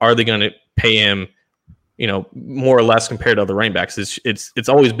 are they going to pay him, you know, more or less compared to other running backs? It's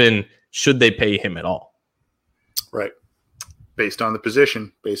always been, should they pay him at all? Right. Based on the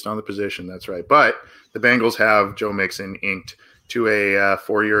position. That's right. But the Bengals have Joe Mixon inked to a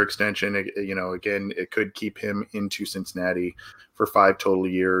 4-year extension. You know, again, it could keep him into Cincinnati for 5 total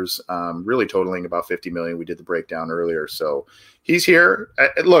years, really totaling about $50 million. We did the breakdown earlier. So he's here.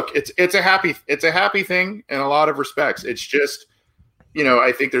 Look, it's a happy thing in a lot of respects. It's just, you know,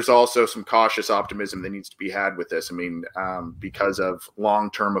 I think there's also some cautious optimism that needs to be had with this. I mean, because of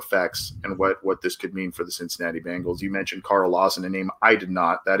long-term effects and what this could mean for the Cincinnati Bengals. You mentioned Carl Lawson, a name I did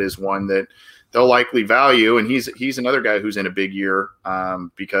not. That is one that they'll likely value, and he's another guy who's in a big year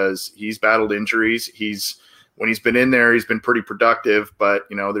because he's battled injuries. When he's been in there, he's been pretty productive, but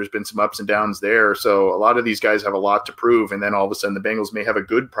you know, there's been some ups and downs there. So a lot of these guys have a lot to prove, and then all of a sudden the Bengals may have a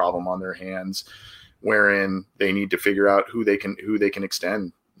good problem on their hands, wherein they need to figure out who they can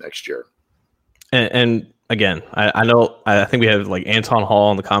extend next year. And again, I think we have like Anton Hall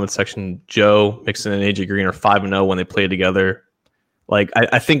in the comment section. Joe Mixon and AJ Green are 5-0 when they play together. Like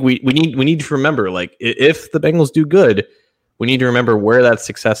I think we need to remember, like, if the Bengals do good, we need to remember where that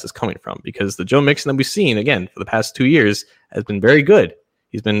success is coming from, because the Joe Mixon that we've seen again for the past 2 years has been very good.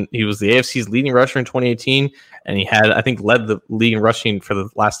 He was the AFC's leading rusher in 2018, and he had, I think, led the league in rushing for the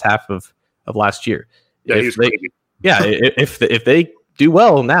last half of last year. Yeah, if they do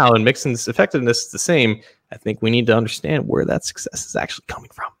well now and Mixon's effectiveness is the same, I think we need to understand where that success is actually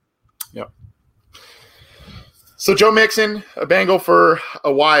coming from. Yep. So Joe Mixon, a Bengal for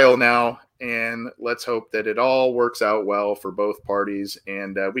a while now, and let's hope that it all works out well for both parties.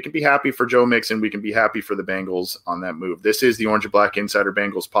 And we can be happy for Joe Mixon. We can be happy for the Bengals on that move. This is the Orange and Black Insider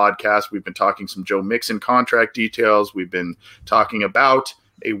Bengals podcast. We've been talking some Joe Mixon contract details. We've been talking about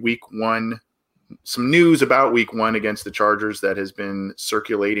some news about week 1 against the Chargers that has been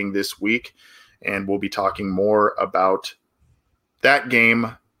circulating this week. And we'll be talking more about that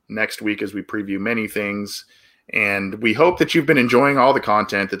game next week as we preview many things. And we hope that you've been enjoying all the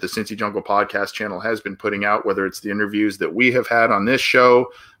content that the Cincy Jungle podcast channel has been putting out, whether it's the interviews that we have had on this show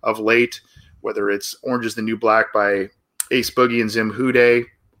of late, whether it's Orange is the New Black by Ace Boogie and Zim Hude,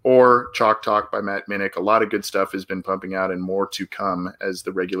 or Chalk Talk by Matt Minnick. A lot of good stuff has been pumping out and more to come as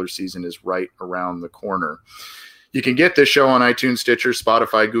the regular season is right around the corner. You can get this show on iTunes, Stitcher,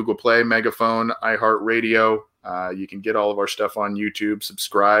 Spotify, Google Play, Megaphone, iHeartRadio, You can get all of our stuff on YouTube.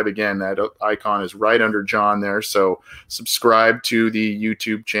 Subscribe. Again, that icon is right under John there. So subscribe to the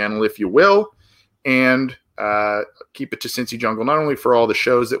YouTube channel if you will. And keep it to Cincy Jungle, not only for all the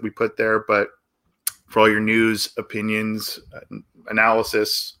shows that we put there, but for all your news, opinions,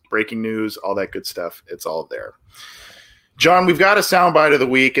 analysis, breaking news, all that good stuff. It's all there. John, we've got a soundbite of the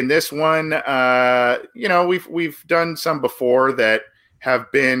week, and this one, we've done some before that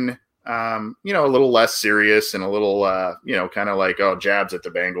have been, a little less serious and a little, kind of like, jabs at the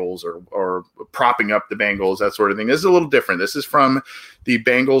Bengals or propping up the Bengals, that sort of thing. This is a little different. This is from the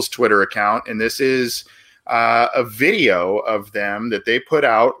Bengals Twitter account, and this is a video of them that they put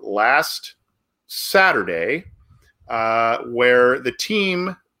out last Saturday, where the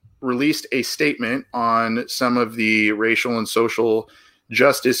team released a statement on some of the racial and social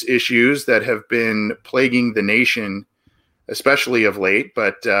justice issues that have been plaguing the nation, especially of late,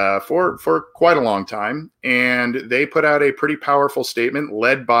 but for quite a long time. And they put out a pretty powerful statement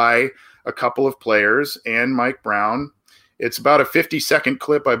led by a couple of players and Mike Brown. It's about a 50-second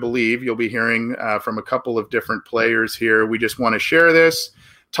clip, I believe. You'll be hearing from a couple of different players here. We just want to share this,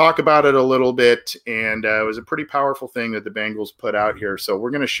 talk about it a little bit, and it was a pretty powerful thing that the Bengals put out here. So we're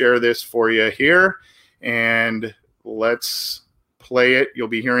going to share this for you here, and let's play it. You'll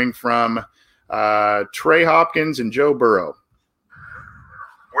be hearing from Trey Hopkins and Joe Burrow.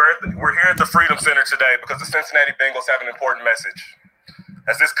 We're here at the Freedom Center today because the Cincinnati Bengals have an important message.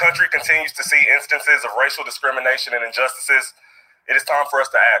 As this country continues to see instances of racial discrimination and injustices, it is time for us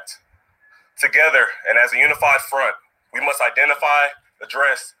to act. Together and as a unified front, we must identify,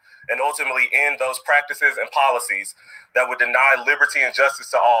 address, and ultimately end those practices and policies that would deny liberty and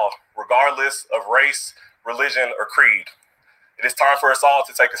justice to all, regardless of race, religion, or creed. It is time for us all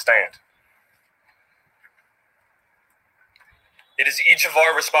to take a stand. It is each of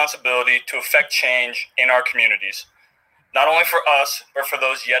our responsibility to effect change in our communities, not only for us, but for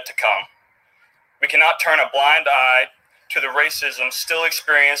those yet to come. We cannot turn a blind eye to the racism still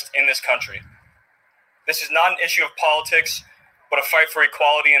experienced in this country. This is not an issue of politics, but a fight for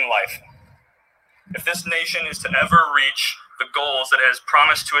equality in life. If this nation is to ever reach the goals that it has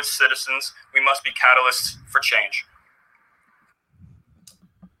promised to its citizens, we must be catalysts for change.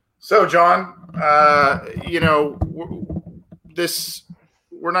 So, John,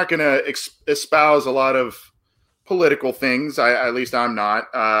 we're not going to espouse a lot of political things. At least I'm not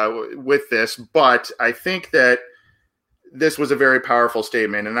with this, but I think that this was a very powerful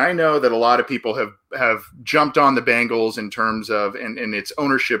statement. And I know that a lot of people have jumped on the Bengals in terms of, and its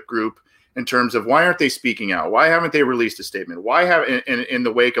ownership group in terms of why aren't they speaking out? Why haven't they released a statement? Why have in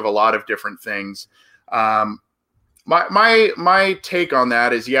the wake of a lot of different things? My take on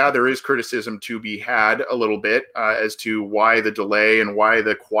that is, there is criticism to be had a little bit as to why the delay and why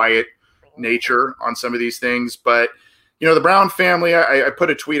the quiet nature on some of these things. But, the Brown family, I put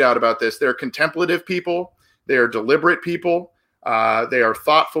a tweet out about this. They're contemplative people. They are deliberate people. They are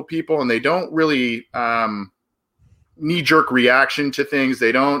thoughtful people, and they don't really knee-jerk reaction to things.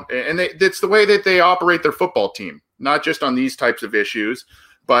 They don't, and it's the way that they operate their football team, not just on these types of issues,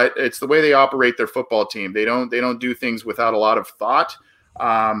 but it's the way they operate their football team. They don't do things without a lot of thought.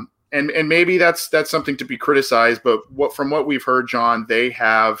 And maybe that's something to be criticized. But from what we've heard, John, they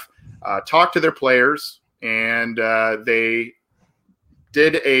have talked to their players, and they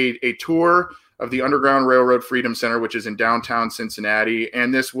did a tour of the Underground Railroad Freedom Center, which is in downtown Cincinnati.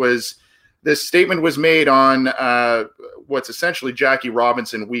 And this statement was made on what's essentially Jackie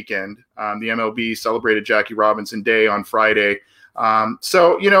Robinson weekend. The MLB celebrated Jackie Robinson Day on Friday.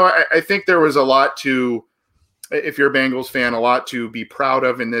 I think there was a lot to, if you're a Bengals fan, a lot to be proud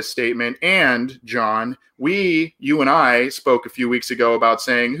of in this statement. And John, you and I spoke a few weeks ago about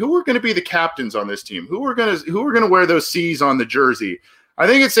saying who are going to be the captains on this team, who are going to wear those C's on the jersey. I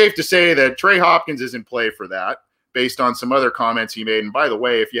think it's safe to say that Trey Hopkins is in play for that based on some other comments he made. And by the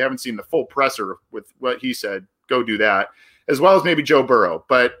way, if you haven't seen the full presser with what he said, go do that, as well as maybe Joe Burrow.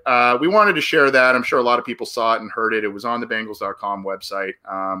 But we wanted to share that. I'm sure a lot of people saw it and heard it. It was on the Bengals.com website.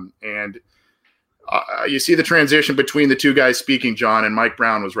 And you see the transition between the two guys speaking, John, and Mike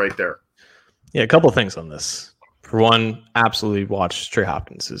Brown was right there. Yeah, a couple of things on this. For one, absolutely watch Trey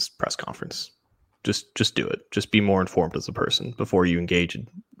Hopkins' press conference. Just do it. Just be more informed as a person before you engage in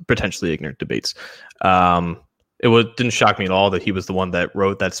potentially ignorant debates. It didn't shock me at all that he was the one that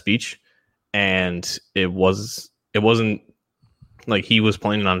wrote that speech, and it wasn't like he was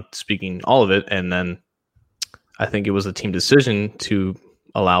planning on speaking all of it. And then I think it was a team decision to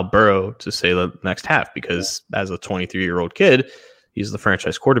allow Burrow to say the next half because as a 23-year-old kid, he's the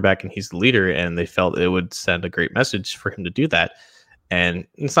franchise quarterback and he's the leader, and they felt it would send a great message for him to do that. And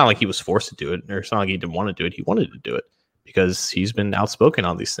it's not like he was forced to do it, or it's not like he didn't want to do it. He wanted to do it because he's been outspoken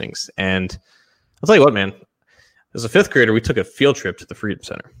on these things. And I'll tell you what, man, as a fifth grader, we took a field trip to the Freedom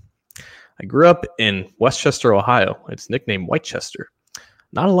Center. I grew up in Westchester, Ohio. It's nicknamed Whitechester.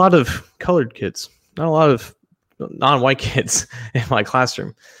 Not a lot of colored kids, not a lot of non-white kids in my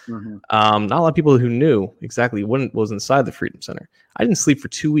classroom. Mm-hmm. Not a lot of people who knew exactly what was inside the Freedom Center. I didn't sleep for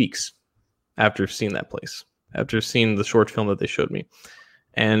 2 weeks after seeing that place, after seeing the short film that they showed me.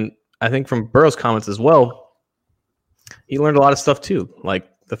 And I think from Burrow's comments as well, he learned a lot of stuff too, like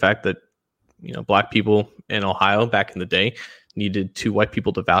the fact that, you know, black people in Ohio back in the day needed 2 white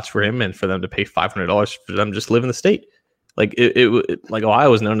people to vouch for him and for them to pay $500 for them to just live in the state. Like like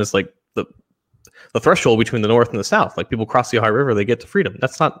Ohio was known as like the threshold between the North and the South. Like people cross the Ohio River, they get to freedom.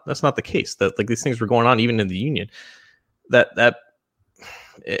 That's not the case. That like these things were going on even in the Union.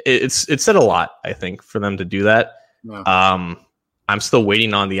 It said a lot, I think, for them to do that. Yeah. I'm still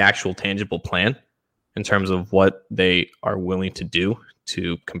waiting on the actual tangible plan in terms of what they are willing to do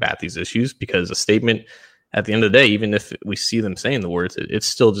to combat these issues, because a statement at the end of the day, even if we see them saying the words, it's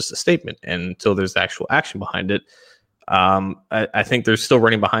still just a statement. And until there's actual action behind it, I think they're still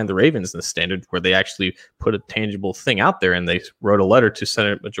running behind the Ravens in the standard, where they actually put a tangible thing out there and they wrote a letter to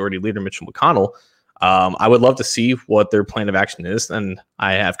Senate Majority Leader Mitch McConnell. I would love to see what their plan of action is, and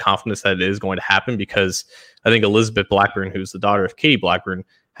I have confidence that it is going to happen, because I think Elizabeth Blackburn, who's the daughter of Katie Blackburn,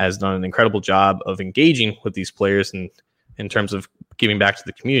 has done an incredible job of engaging with these players and in terms of giving back to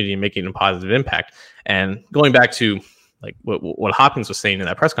the community and making a positive impact. And going back to like what Hopkins was saying in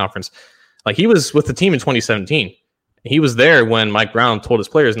that press conference, like he was with the team in 2017. He was there when Mike Brown told his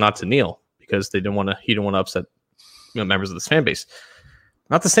players not to kneel because he didn't want to upset, you know, members of this fan base.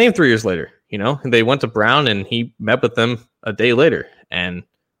 Not the same 3 years later, you know, and they went to Brown and he met with them a day later and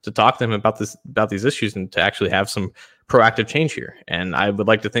to talk to them about these issues and to actually have some proactive change here. And I would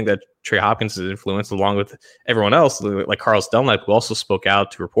like to think that Trey Hopkins' influence, along with everyone else, like Carl Stelnick, who also spoke out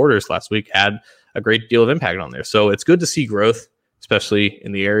to reporters last week, had a great deal of impact on there. So it's good to see growth, especially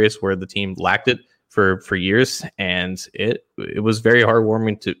in the areas where the team lacked it for years. And it was very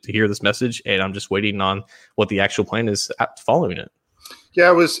heartwarming to hear this message. And I'm just waiting on what the actual plan is following it.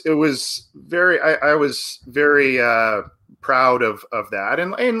 Yeah, it was very, I was very proud of that.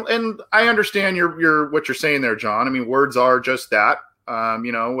 And I understand what you're saying there, John. I mean, words are just that.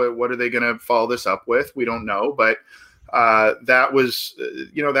 You know, what are they going to follow this up with? We don't know, but that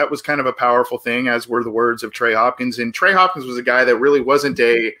was kind of a powerful thing, as were the words of Trey Hopkins. And Trey Hopkins was a guy that really wasn't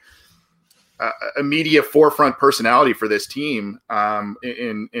a media forefront personality for this team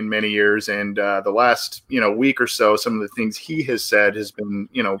in many years. And the last, week or so, some of the things he has said has been,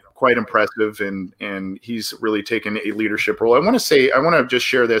 quite impressive. And he's really taken a leadership role. I want to just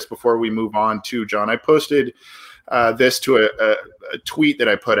share this before we move on to John. I posted this to a tweet that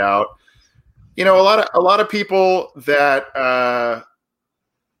I put out. A lot of people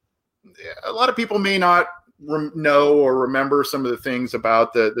may not know or remember some of the things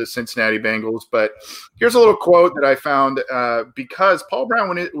about the Cincinnati Bengals, but here's a little quote that I found because Paul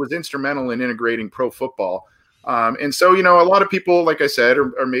Brown was instrumental in integrating pro football. And so, a lot of people, like I said,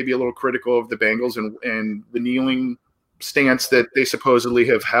 are maybe a little critical of the Bengals and the kneeling stance that they supposedly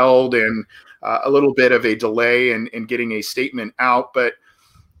have held, and a little bit of a delay in getting a statement out. But,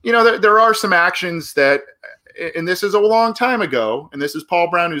 there are some actions that, and this is a long time ago, and this is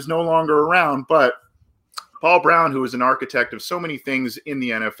Paul Brown, who's no longer around, but Paul Brown, who was an architect of so many things in the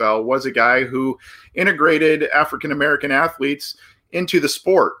NFL, was a guy who integrated African-American athletes into the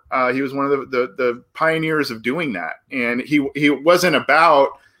sport. He was one of the pioneers of doing that. And he wasn't about,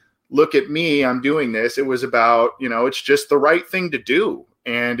 look at me, I'm doing this. It was about, it's just the right thing to do.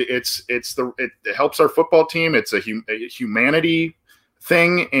 And it helps our football team. It's a humanity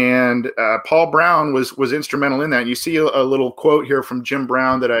thing, and Paul Brown was instrumental in that. And you see a little quote here from Jim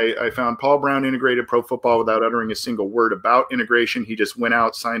Brown that I found. Paul Brown integrated pro football without uttering a single word about integration. He just went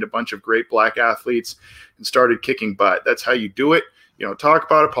out, signed a bunch of great black athletes, and started kicking butt. That's how you do it. Talk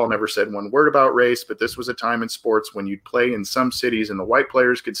about it. Paul never said one word about race, but this was a time in sports when you'd play in some cities and the white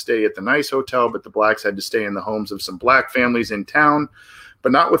players could stay at the nice hotel, but the blacks had to stay in the homes of some black families in town.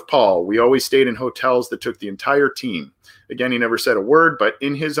 But not with Paul. We always stayed in hotels that took the entire team. Again, he never said a word, but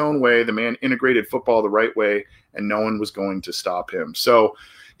in his own way, the man integrated football the right way, and no one was going to stop him. So,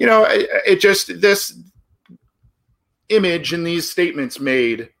 this image and these statements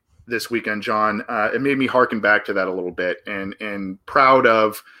made this weekend, John, it made me hearken back to that a little bit, and proud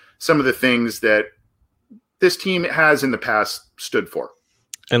of some of the things that this team has in the past stood for.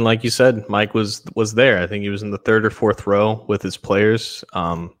 And like you said, Mike was there. I think he was in the third or fourth row with his players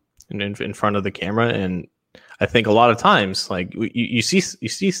in front of the camera. And I think a lot of times, like you see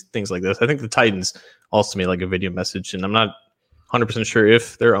things like this. I think the Titans also made like a video message, and I'm not 100% sure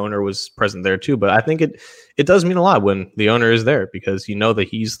if their owner was present there too, but I think it does mean a lot when the owner is there, because you know that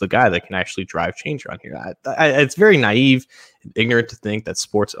he's the guy that can actually drive change around here. It's very naive and ignorant to think that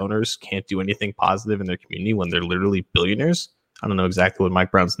sports owners can't do anything positive in their community when they're literally billionaires. I don't know exactly what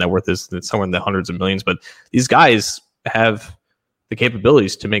Mike Brown's net worth is. It's somewhere in the hundreds of millions, but these guys have the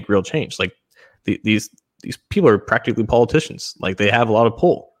capabilities to make real change. Like these people are practically politicians. Like they have a lot of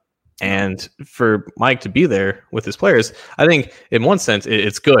pull. And for Mike to be there with his players, I think in one sense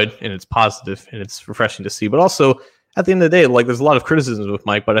it's good and it's positive and it's refreshing to see. But also at the end of the day, like there's a lot of criticisms with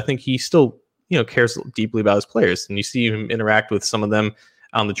Mike, but I think he still, cares deeply about his players. And you see him interact with some of them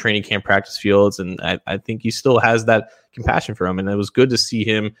on the training camp practice fields. And I think he still has that compassion for him. And it was good to see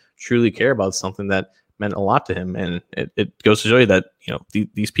him truly care about something that meant a lot to him. And it goes to show you that,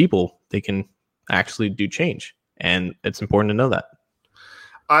 these people, they can actually do change. And it's important to know that.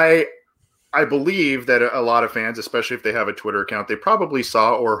 I believe that a lot of fans, especially if they have a Twitter account, they probably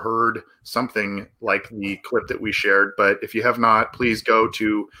saw or heard something like the clip that we shared. But if you have not, please go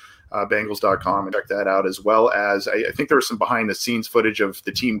to Bengals.com and check that out, as well as I think there was some behind the scenes footage of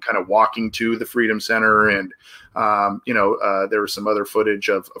the team kind of walking to the Freedom Center. And, there was some other footage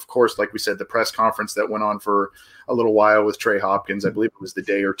of course, like we said, the press conference that went on for a little while with Trey Hopkins. I believe it was the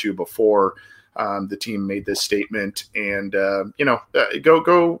day or two before the team made this statement, and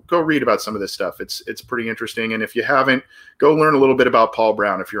go read about some of this stuff. It's pretty interesting. And if you haven't, go learn a little bit about Paul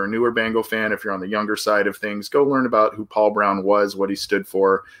Brown. If you're a newer Bengal fan, if you're on the younger side of things, go learn about who Paul Brown was, what he stood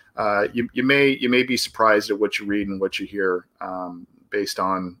for. You may be surprised at what you read and what you hear, based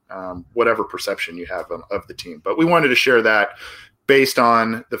on whatever perception you have of the team. But we wanted to share that based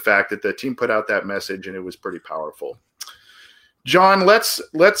on the fact that the team put out that message, and it was pretty powerful. John, let's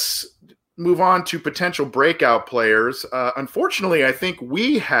move on to potential breakout players. Unfortunately, I think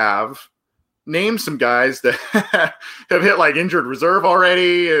we have named some guys that have hit like injured reserve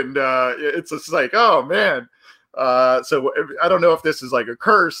already. And it's just like, oh man. So I don't know if this is like a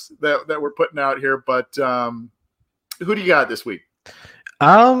curse that we're putting out here, but who do you got this week?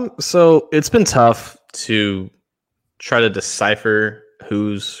 So it's been tough to try to decipher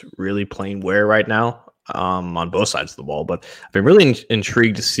who's really playing where right now, on both sides of the ball. But I've been really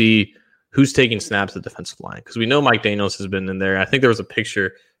intrigued to see who's taking snaps at defensive line, because we know Mike Daniels has been in there. I think there was a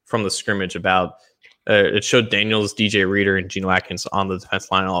picture from the scrimmage about it showed Daniels, DJ Reader, and Geno Atkins on the defensive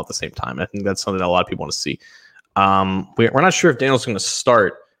line all at the same time. I think that's something that a lot of people want to see. We're not sure if Daniels is going to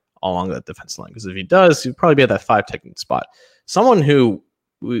start along that defensive line, because if he does, he'd probably be at that 5 technique spot. Someone who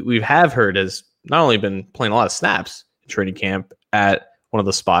we have heard has not only been playing a lot of snaps in training camp at one of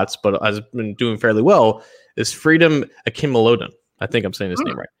the spots, but has been doing fairly well is Freedom Akinmelodon. I think I'm saying his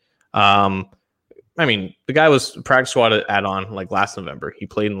name right. I mean, the guy was practice squad add-on like last November. He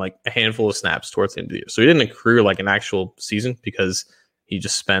played in like a handful of snaps towards the end of the year. So he didn't accrue like an actual season, because he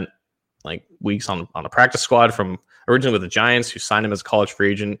just spent like weeks on a practice squad from originally with the Giants, who signed him as a college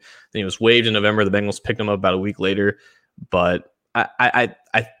free agent. Then he was waived in November. The Bengals picked him up about a week later. But I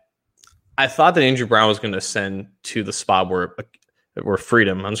thought that Andrew Brown was going to ascend to the spot where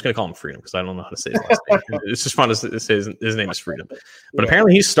Freedom. I'm just going to call him Freedom because I don't know how to say his last name. It's just fun to say his name is Freedom. But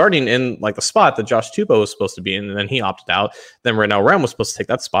apparently he's starting in like the spot that Josh Tupou was supposed to be in, and then he opted out. Then Renell Rem was supposed to take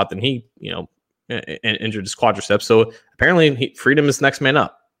that spot. Then he, injured his quadriceps. So apparently Freedom is next man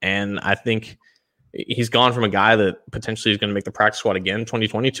up. And I think he's gone from a guy that potentially is going to make the practice squad again in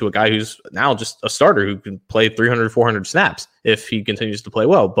 2020 to a guy who's now just a starter who can play 300, 400 snaps if he continues to play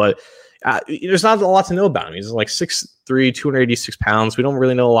well. But there's not a lot to know about him. He's like 6'3", 286 pounds. We don't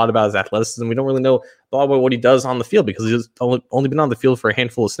really know a lot about his athleticism. We don't really know a lot about what he does on the field, because he's only been on the field for a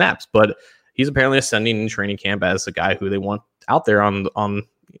handful of snaps. But he's apparently ascending in training camp as a guy who they want out there on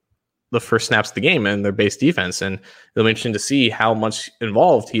the first snaps of the game and their base defense. And it'll be interesting to see how much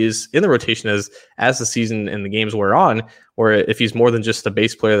involved he is in the rotation as the season and the games wear on, or if he's more than just a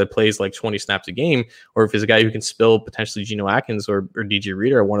base player that plays like 20 snaps a game, or if he's a guy who can spill potentially Geno Atkins or DJ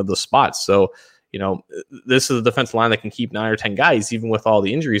Reader at one of those spots. So, this is a defensive line that can keep 9 or 10 guys, even with all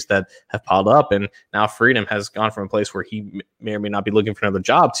the injuries that have piled up. And now Freedom has gone from a place where he may or may not be looking for another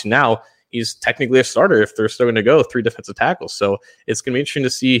job to now he's technically a starter if they're still going to go 3 defensive tackles. So it's going to be interesting to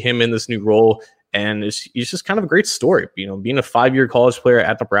see him in this new role. And he's just kind of a great story, being a 5-year college player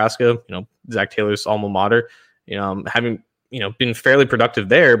at Nebraska, Zach Taylor's alma mater, having, been fairly productive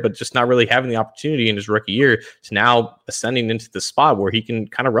there, but just not really having the opportunity in his rookie year to now ascending into the spot where he can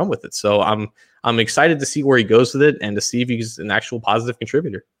kind of run with it. So I'm excited to see where he goes with it and to see if he's an actual positive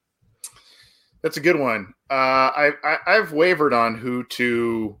contributor. That's a good one. I've wavered on who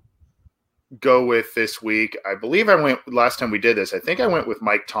to go with this week. I believe I went last time we did this. I think I went with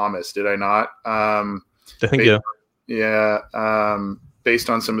Mike Thomas. Did I not? I think, yeah. Yeah. Based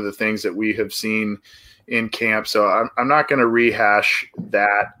on some of the things that we have seen in camp. So I'm not going to rehash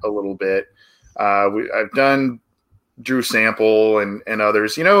that a little bit. I've done Drew Sample and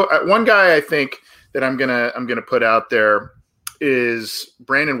others. One guy I think that I'm gonna put out there is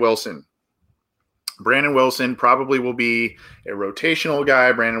Brandon Wilson. Brandon Wilson probably will be a rotational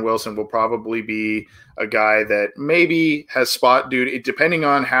guy. Brandon Wilson will probably be a guy that maybe has spot duty, depending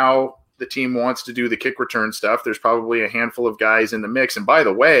on how the team wants to do the kick return stuff. There's probably a handful of guys in the mix. And by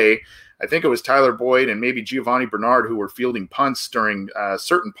the way, I think it was Tyler Boyd and maybe Giovanni Bernard who were fielding punts during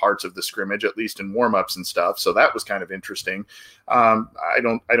certain parts of the scrimmage, at least in warmups and stuff. So that was kind of interesting. I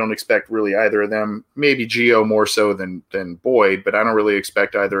don't expect really either of them. Maybe Gio more so than Boyd, but I don't really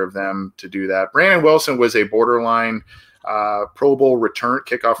expect either of them to do that. Brandon Wilson was a borderline Pro Bowl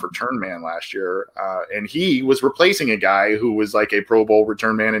kickoff return man last year, and he was replacing a guy who was like a Pro Bowl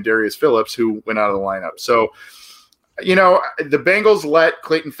return man in Darius Phillips, who went out of the lineup. So, the Bengals let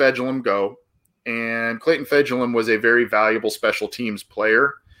Clayton Fedulum go, and Clayton Fedulum was a very valuable special teams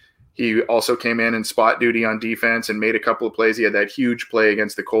player. He also came in spot duty on defense and made a couple of plays. He had that huge play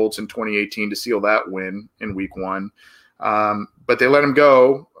against the Colts in 2018 to seal that win in week 1. But they let him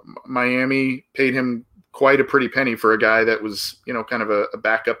go. Miami paid him quite a pretty penny for a guy that was, kind of a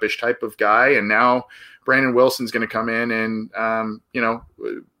backup-ish type of guy. And now Brandon Wilson's going to come in and,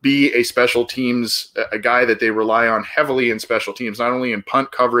 be a special teams, a guy that they rely on heavily in special teams, not only in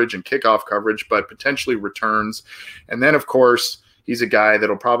punt coverage and kickoff coverage, but potentially returns. And then, of course, he's a guy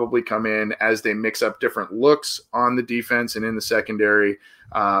that'll probably come in as they mix up different looks on the defense and in the secondary.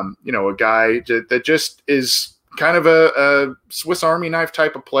 A guy that just is kind of a Swiss Army knife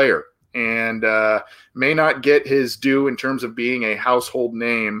type of player, and may not get his due in terms of being a household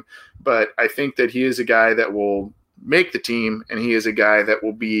name, but I think that he is a guy that will make the team, and he is a guy that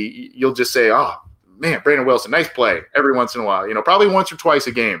will be, you'll just say, oh, man, Brandon Wilson, nice play every once in a while, probably once or twice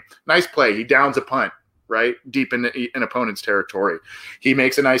a game. Nice play. He downs a punt, right, deep in an opponent's territory. He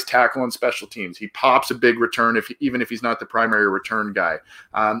makes a nice tackle on special teams. He pops a big return, even if he's not the primary return guy.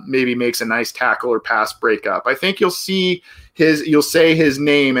 Maybe makes a nice tackle or pass breakup. I think you'll say his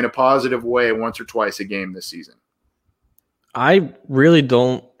name in a positive way once or twice a game this season. I really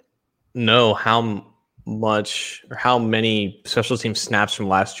don't know how much or how many special team snaps from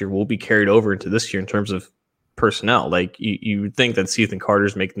last year will be carried over into this year in terms of personnel. Like you would think that Ethan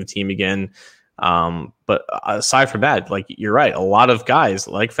Carter's making the team again. But aside from that, like you're right, a lot of guys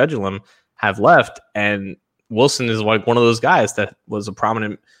like Fedulum have left, and Wilson is like one of those guys that was a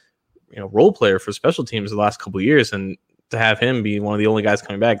prominent, role player for special teams the last couple of years, and to have him be one of the only guys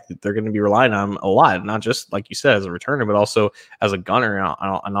coming back, they're going to be relying on him a lot, not just like you said as a returner, but also as a gunner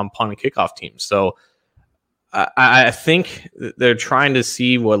on punt and kickoff teams. So I think they're trying to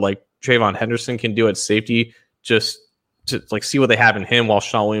see what like Trayvon Henderson can do at safety, just to like see what they have in him while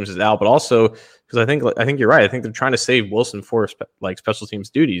Sean Williams is out, but also because I think you're right. I think they're trying to save Wilson for special teams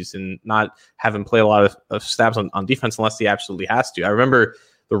duties and not have him play a lot of snaps on defense unless he absolutely has to. I remember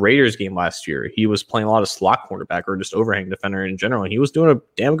the Raiders game last year. He was playing a lot of slot cornerback or just overhang defender in general, and he was doing a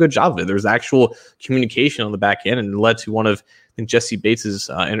damn good job of it. There was actual communication on the back end, and it led to one of Jesse Bates's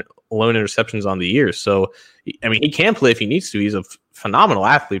lone interceptions on the year. So, I mean, he can play if he needs to. He's a phenomenal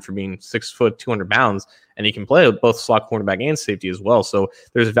athlete for being 6 foot, 200 pounds, and he can play both slot cornerback and safety as well. So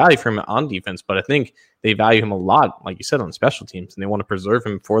there's value for him on defense, but I think they value him a lot, like you said, on special teams, and they want to preserve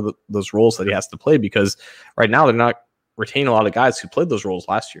him for those roles that he has to play, because right now they're not retaining a lot of guys who played those roles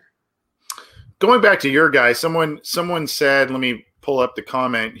last year. Going back to your guy, someone said, let me pull up the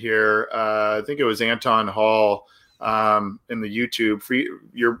comment here. I think it was Anton Hall in the YouTube.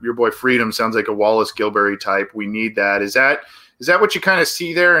 Your boy Freedom sounds like a Wallace Gilberry type. We need that. Is that what you kind of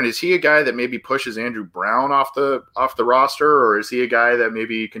see there? And is he a guy that maybe pushes Andrew Brown off the roster, or is he a guy that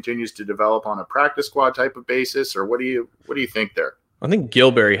maybe continues to develop on a practice squad type of basis, or what do you think there? I think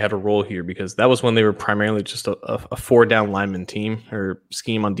Gilberry had a role here because that was when they were primarily just a four-down lineman team or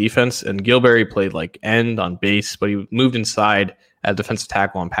scheme on defense, and Gilberry played like end on base, but he moved inside at defensive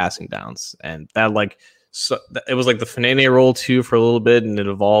tackle on passing downs, and that it was like the Fanene role too for a little bit, and it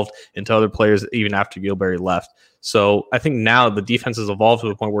evolved into other players even after Gilberry left. So I think now the defense has evolved to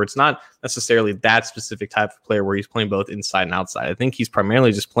the point where it's not necessarily that specific type of player where he's playing both inside and outside. I think he's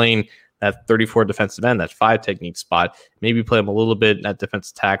primarily just playing that 34 defensive end, that 5 technique spot, maybe play him a little bit at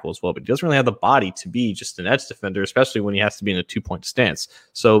defensive tackle as well, but he doesn't really have the body to be just an edge defender, especially when he has to be in a 2-point stance.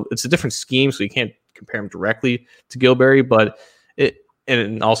 So it's a different scheme, so you can't compare him directly to Gilberry, but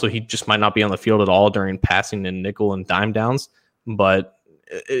and also he just might not be on the field at all during passing and nickel and dime downs, but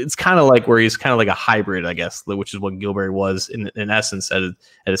it's kind of like where he's kind of like a hybrid, I guess, which is what Gilberry was in essence at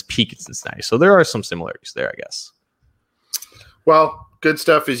his peak in Cincinnati. So there are some similarities there, I guess. Well, good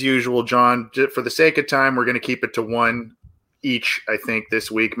stuff as usual, John. For the sake of time, we're going to keep it to one each, I think,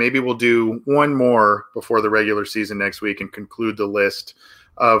 this week. Maybe we'll do one more before the regular season next week and conclude the list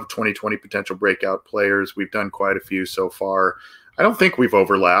of 2020 potential breakout players. We've done quite a few so far. I don't think we've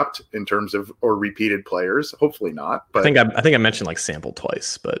overlapped in terms of or repeated players. Hopefully not. But I think I mentioned like Sample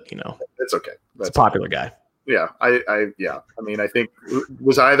twice, but it's okay. That's a popular guy. Yeah, I mean, I think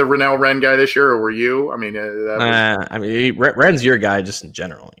was I the Rennell Wren guy this year, or were you? I mean, Wren's your guy just in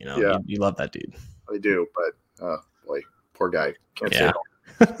general. Yeah. You love that dude. I do, but boy, poor guy. Can't say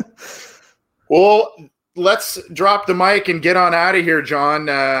that. Well, let's drop the mic and get on out of here, John.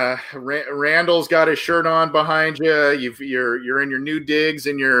 Randall's got his shirt on behind you. You're in your new digs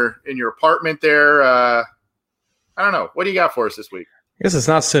in your apartment there. I don't know. What do you got for us this week? I guess it's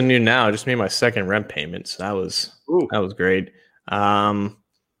not so new now. I just made my second rent payment, so that was great. I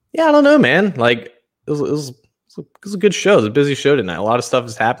don't know, man. Like it was a good show. It was a busy show tonight. A lot of stuff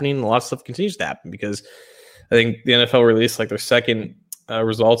is happening. A lot of stuff continues to happen because I think the NFL released like their second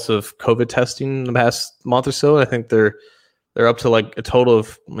results of COVID testing in the past month or so. I think they're up to like a total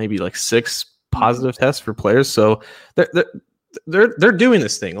of maybe like 6 positive tests for players. So they're doing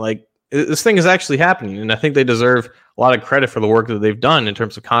this thing. Like this thing is actually happening, and I think they deserve a lot of credit for the work that they've done in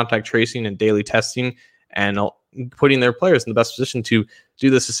terms of contact tracing and daily testing and putting their players in the best position to do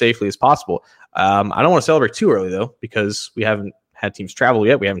this as safely as possible. I don't want to celebrate too early though, because we haven't had teams travel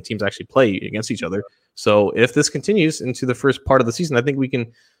yet. We haven't teams actually play against each other. So if this continues into the first part of the season, I think we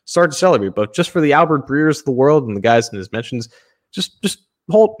can start to celebrate. But just for the Albert Breers of the world and the guys in his mentions, just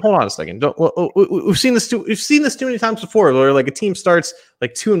hold on a second. We've seen this too many times before, where like a team starts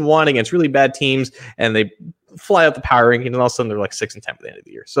like 2-1 against really bad teams, and they fly out the power ranking, and all of a sudden they're like 6-10 at the end of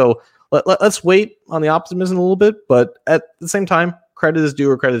the year. So let's wait on the optimism a little bit, but at the same time, credit is due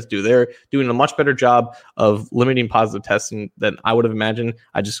where credit is due. They're doing a much better job of limiting positive testing than I would have imagined.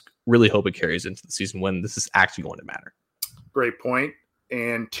 I just really hope it carries into the season when this is actually going to matter. Great point.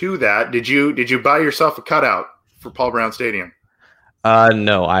 And to that, did you buy yourself a cutout for Paul Brown Stadium?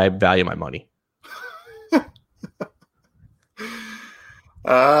 No, I value my money.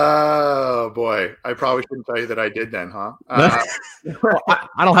 Oh boy, I probably shouldn't tell you that I did then, huh?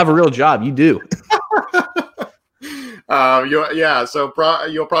 I don't have a real job. You do. So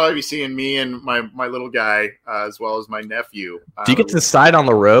you'll probably be seeing me and my little guy as well as my nephew. Do you get to decide on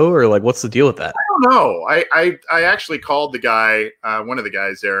the row, or like what's the deal with that? I don't know. I actually called the guy, one of the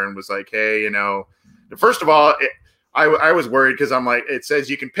guys there, and was like, hey, first of all, I was worried because I'm like, it says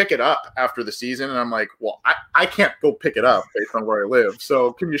you can pick it up after the season. And I'm like, well, I can't go pick it up based on where I live.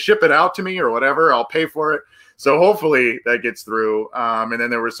 So can you ship it out to me or whatever? I'll pay for it. So hopefully that gets through. And then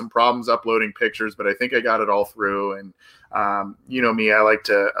there were some problems uploading pictures, but I think I got it all through. And me, I like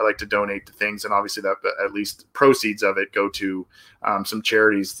to donate to things. And obviously that at least proceeds of it go to some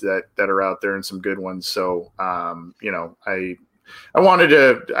charities that are out there and some good ones. So, I wanted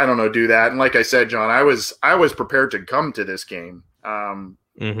to, do that. And like I said, John, I was prepared to come to this game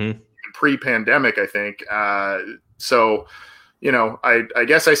pre-pandemic, I think. So, I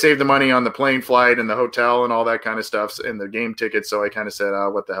guess I saved the money on the plane flight and the hotel and all that kind of stuff and the game tickets. So I kind of said,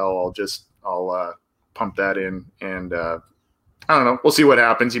 what the hell, I'll pump that in. And I don't know. We'll see what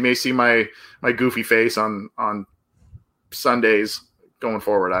happens. You may see my goofy face on Sundays going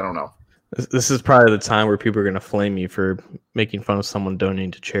forward. I don't know. This is probably the time where people are going to flame me for making fun of someone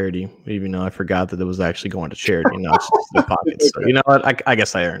donating to charity, even though I forgot that it was actually going to charity, not just their pockets. So, you know what? I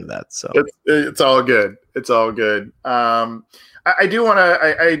guess I earned that. So it's all good. It's all good. I do want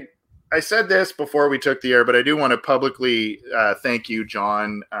to. I said this before we took the air, but I do want to publicly thank you,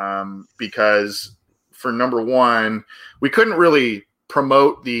 John, because for number one, we couldn't really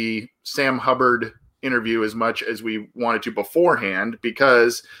promote the Sam Hubbard interview as much as we wanted to beforehand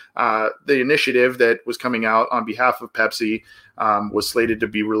because the initiative that was coming out on behalf of Pepsi was slated to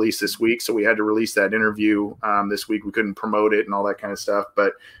be released this week. So we had to release that interview this week. We couldn't promote it and all that kind of stuff.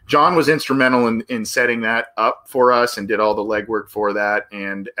 But John was instrumental in setting that up for us and did all the legwork for that.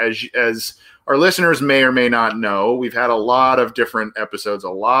 And as our listeners may or may not know, we've had a lot of different episodes, a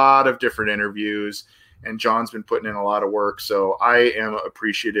lot of different interviews, and John's been putting in a lot of work. So I am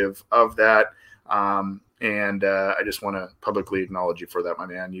appreciative of that. And I just want to publicly acknowledge you for that, my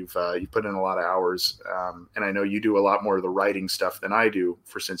man. You've put in a lot of hours, and I know you do a lot more of the writing stuff than I do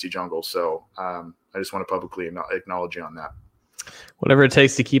for Cincy Jungle. So I just want to publicly acknowledge you on that. Whatever it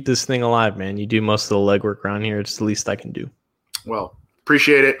takes to keep this thing alive, man. You do most of the legwork around here. It's the least I can do. Well,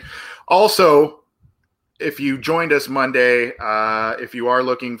 appreciate it. Also, if you joined us Monday, if you are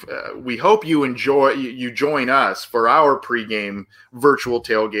looking, we hope you join us for our pregame virtual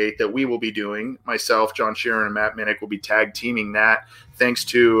tailgate that we will be doing. Myself, John Sheeran, and Matt Minnick will be tag teaming that. Thanks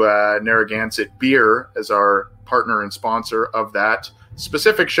to Narragansett Beer as our partner and sponsor of that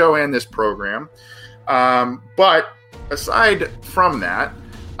specific show and this program. But aside from that,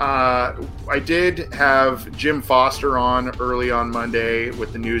 I did have Jim Foster on early on Monday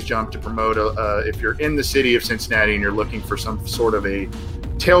with the News Jump to promote if you're in the city of Cincinnati and you're looking for some sort of a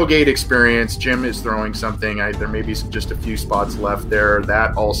tailgate experience, Jim is throwing something. There may be just a few spots left there.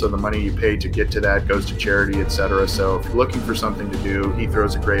 That also, the money you pay to get to that goes to charity, etc. So if you're looking for something to do, he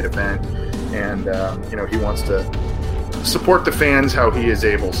throws a great event, and he wants to support the fans how he is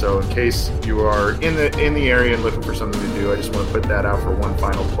able. So in case you are in the area and looking for something to do, I just want to put that out for one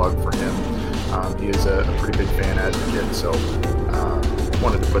final plug for him. He is a pretty big fan advocate, so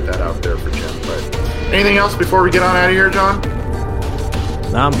wanted to put that out there for Jim. But anything else before we get on out of here, John?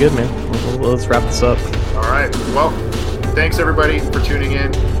 No, I'm good, man. Let's wrap this up. All right. Well, thanks everybody for tuning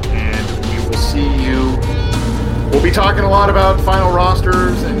in, and we will see you. We'll be talking a lot about final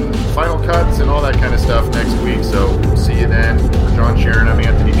rosters and final cuts and all that kind of stuff next week. So we'll see you then. For John Sheeran, I'm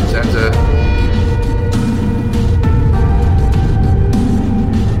Anthony Cosenza.